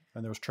 Yeah.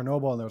 And there was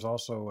Chernobyl, and there was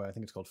also, I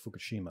think it's called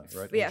Fukushima,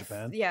 right? Yeah, in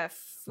Japan. Yeah,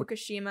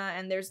 Fukushima,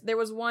 and there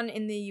was one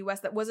in the U.S.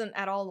 that wasn't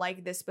at all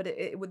like this, but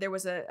there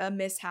was a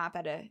mishap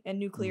at a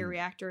nuclear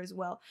reactor as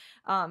well.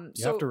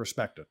 You have to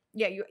respect it.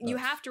 Yeah, you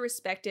have to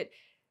respect it.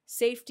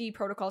 Safety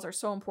protocols are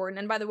so important.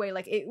 And by the way,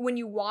 like when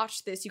you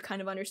watch this, you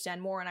kind of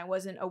understand more. And I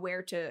wasn't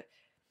aware to,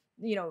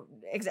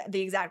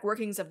 the exact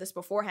workings of this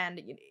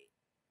beforehand.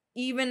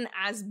 Even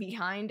as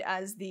behind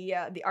as the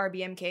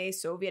RBMK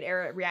Soviet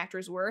era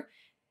reactors were,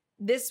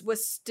 this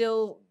was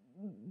still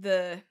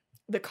the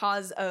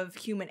cause of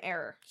human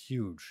error.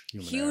 Huge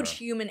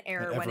human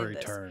error at went every in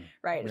this. turn,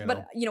 Right.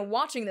 But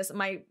watching this,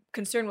 my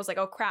concern was like,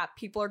 oh crap,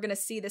 people are gonna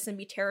see this and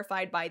be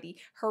terrified by the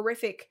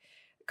horrific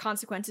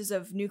consequences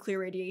of nuclear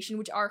radiation,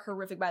 which are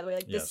horrific, by the way.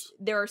 Like this,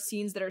 there are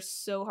scenes that are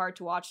so hard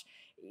to watch.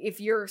 If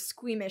you're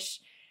squeamish,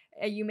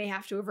 you may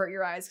have to avert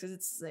your eyes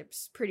because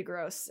it's pretty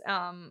gross.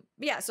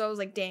 Yeah, so I was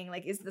like, dang,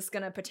 like, is this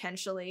gonna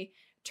potentially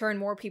turn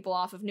more people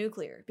off of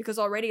nuclear? Because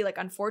already, like,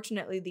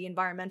 unfortunately, the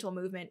environmental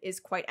movement is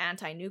quite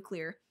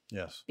anti-nuclear.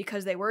 Yes.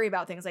 Because they worry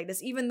about things like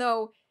this, even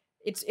though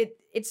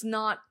it's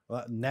not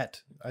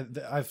net.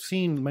 I've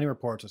seen many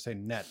reports that say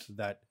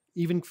that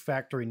even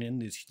factoring in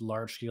these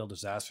large-scale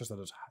disasters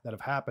that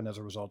have happened as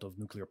a result of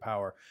nuclear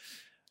power,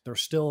 they're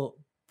still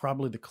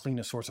probably the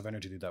cleanest source of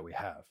energy that we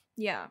have.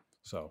 Yeah.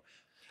 So,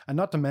 and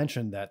not to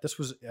mention that this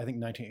was, I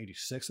think,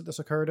 1986 that this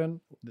occurred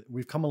in.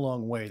 We've come a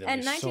long way.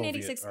 And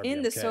 1986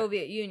 in the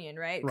Soviet Union,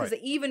 right? Because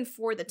even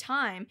for the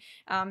time,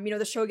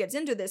 the show gets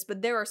into this,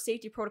 but there are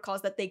safety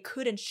protocols that they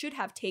could and should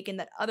have taken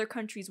that other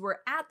countries were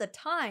at the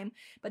time,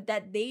 but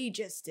that they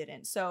just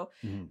didn't. So,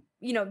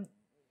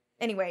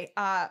 anyway,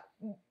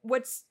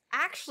 what's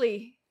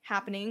actually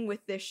happening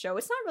with this show,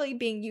 it's not really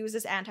being used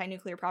as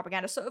anti-nuclear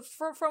propaganda. So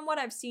from what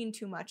I've seen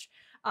too much,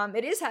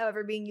 it is,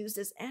 however, being used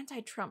as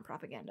anti-Trump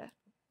propaganda.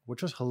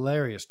 Which was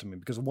hilarious to me,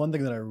 because one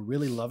thing that I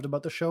really loved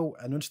about the show,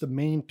 and it's the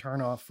main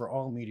turnoff for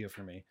all media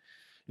for me,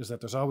 is that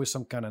there's always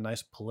some kind of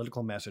nice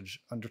political message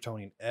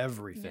undertoning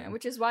everything. Yeah,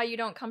 which is why you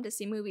don't come to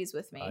see movies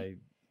with me.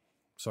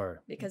 Sorry.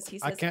 Because he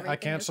says I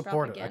can't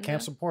support it. I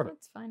can't support it.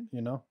 That's fine.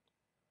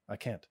 I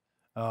can't.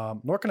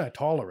 Nor can I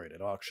tolerate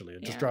it, actually.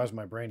 It just drives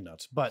my brain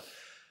nuts. But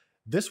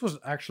this was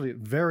actually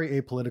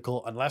very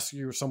apolitical, unless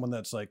you're someone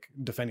that's like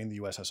defending the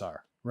USSR,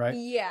 right?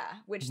 Yeah,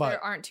 which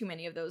there aren't too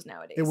many of those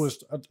nowadays. It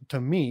was,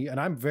 to me, and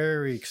I'm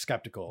very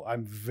skeptical.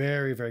 I'm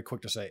very, very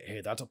quick to say,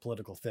 hey, that's a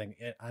political thing.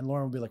 And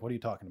Lauren will be like, what are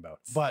you talking about?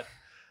 But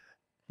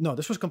no,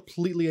 this was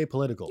completely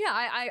apolitical. Yeah,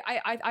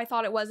 I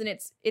thought it was, and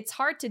it's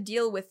hard to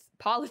deal with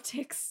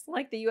politics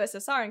like the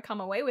USSR and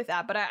come away with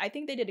that, but I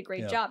think they did a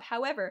great job.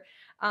 However,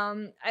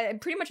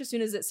 pretty much as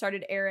soon as it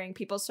started airing,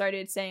 people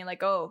started saying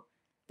like, oh,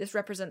 this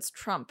represents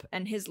Trump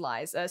and his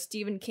lies.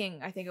 Stephen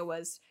King, I think it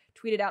was,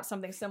 tweeted out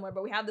something similar,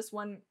 but we have this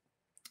one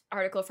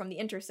article from The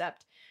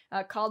Intercept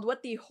called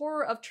 "What the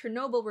Horror of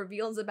Chernobyl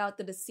Reveals About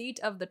the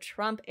Deceit of the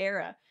Trump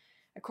Era."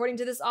 According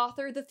to this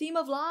author, the theme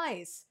of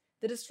lies,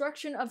 the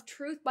destruction of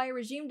truth by a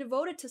regime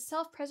devoted to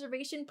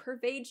self-preservation,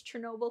 pervades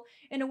Chernobyl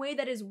in a way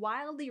that is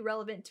wildly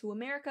relevant to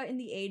America in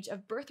the age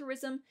of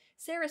birtherism,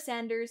 Sarah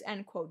Sanders,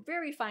 and, quote,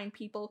 very fine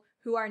people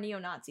who are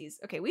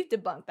neo-Nazis. Okay, we've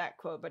debunked that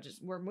quote, but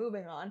we're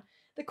moving on.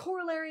 The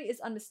corollary is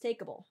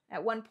unmistakable.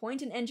 At one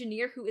point, an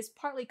engineer who is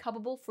partly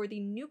culpable for the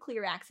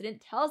nuclear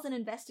accident tells an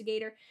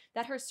investigator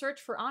that her search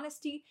for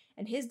honesty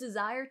and his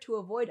desire to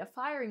avoid a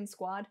firing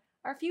squad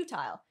are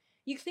futile.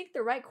 You think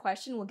the right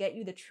question will get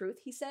you the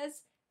truth, he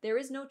says. There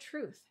is no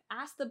truth.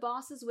 Ask the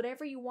bosses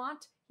whatever you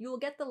want, you will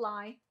get the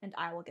lie, and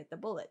I will get the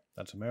bullet.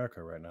 That's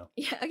America right now.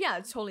 Yeah,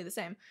 it's totally the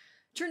same.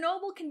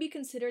 Chernobyl can be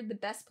considered the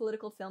best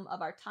political film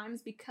of our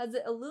times because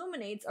it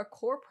illuminates a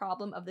core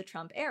problem of the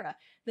Trump era,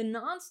 the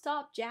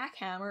non-stop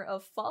jackhammer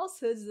of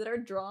falsehoods that are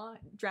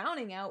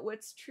drowning out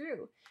what's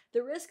true.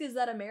 The risk is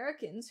that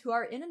Americans, who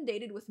are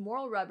inundated with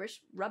moral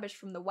rubbish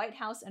from the White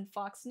House and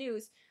Fox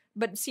News,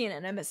 but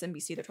CNN and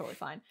MSNBC, they're totally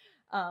fine,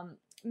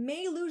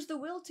 may lose the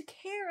will to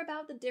care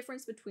about the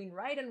difference between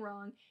right and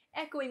wrong,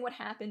 echoing what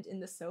happened in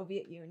the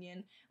Soviet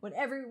Union. When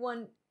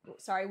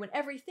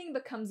everything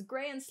becomes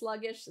gray and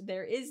sluggish,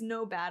 there is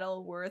no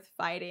battle worth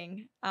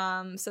fighting.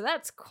 So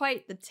that's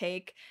quite the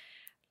take.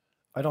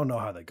 I don't know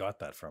how they got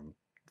that from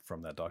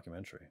that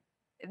documentary.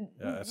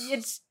 Yeah,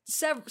 it's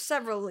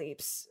several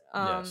leaps.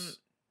 Yes.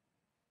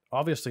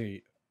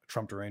 Obviously,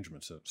 Trump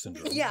derangement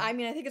syndrome. Yeah, I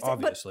mean, I think it's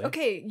obviously. But,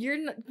 okay, you're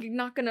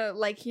not gonna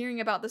like hearing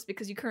about this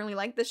because you currently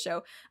like this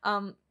show.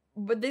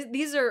 But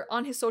these are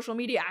on his social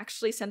media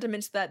actually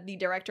sentiments that the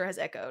director has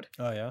echoed.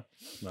 Oh yeah,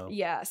 no.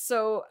 Yeah.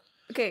 So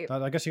okay.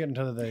 I guess you get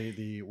into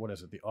the what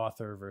is it? The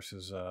author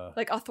versus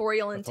like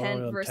authorial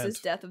intent versus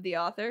death of the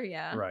author.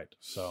 Yeah. Right.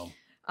 So.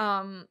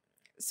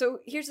 So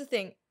here's the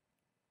thing.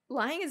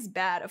 Lying is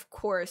bad, of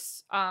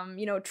course.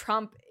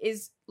 Trump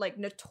is like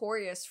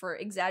notorious for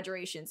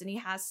exaggerations, and he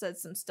has said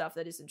some stuff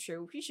that isn't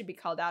true. He should be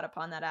called out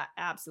upon that,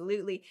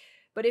 absolutely.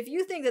 But if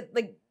you think that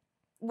like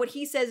what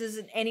he says is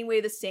in any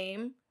way the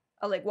same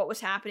like what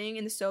was happening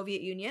in the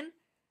Soviet Union.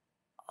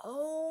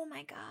 Oh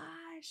my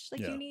gosh.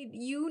 Like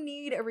you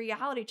need a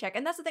reality check.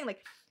 And that's the thing,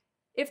 like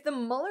if the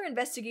Mueller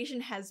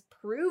investigation has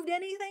proved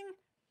anything,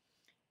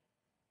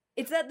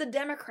 it's that the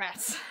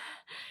Democrats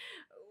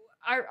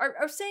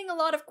are saying a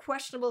lot of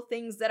questionable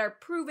things that are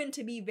proven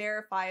to be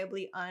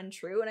verifiably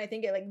untrue. And I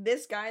think like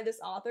this guy, this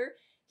author,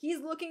 he's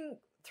looking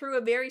through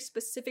a very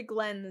specific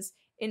lens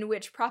in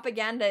which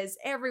propaganda is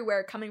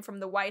everywhere coming from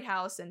the White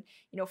House and,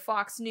 you know,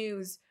 Fox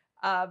News,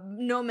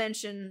 no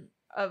mention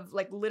of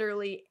like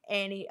literally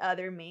any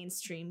other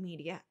mainstream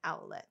media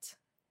outlet.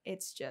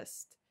 It's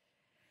just,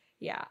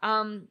 yeah.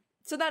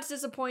 So that's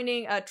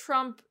disappointing.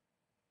 Trump,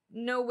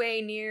 no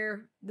way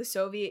near the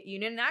Soviet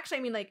Union. And actually,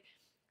 I mean, like,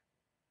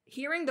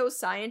 hearing those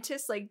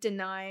scientists like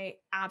deny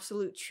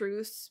absolute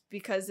truths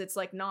because it's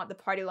like not the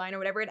party line or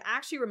whatever, it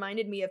actually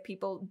reminded me of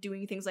people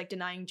doing things like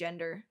denying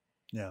gender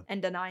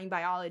and denying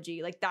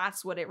biology. Like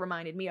that's what it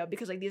reminded me of,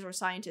 because like these were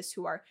scientists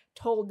who are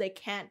told they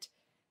can't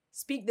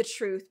speak the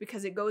truth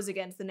because it goes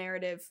against the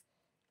narrative.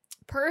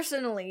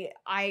 Personally,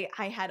 I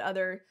had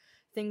other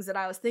things that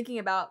I was thinking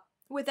about.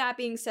 With that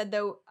being said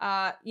though,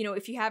 you know,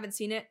 if you haven't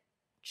seen it,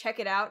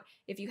 check it out.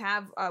 If you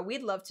have,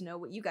 we'd love to know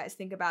what you guys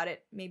think about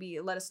it. Maybe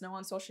let us know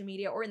on social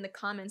media or in the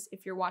comments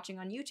if you're watching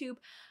on YouTube.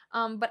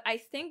 But I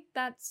think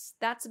that's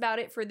about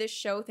it for this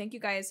show. Thank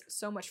you guys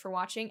so much for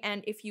watching.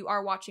 And if you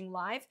are watching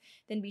live,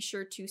 then be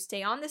sure to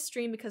stay on this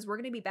stream because we're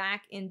going to be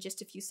back in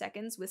just a few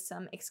seconds with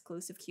some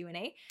exclusive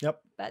Q&A.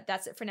 Yep. But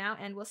that's it for now,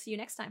 and we'll see you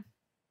next time.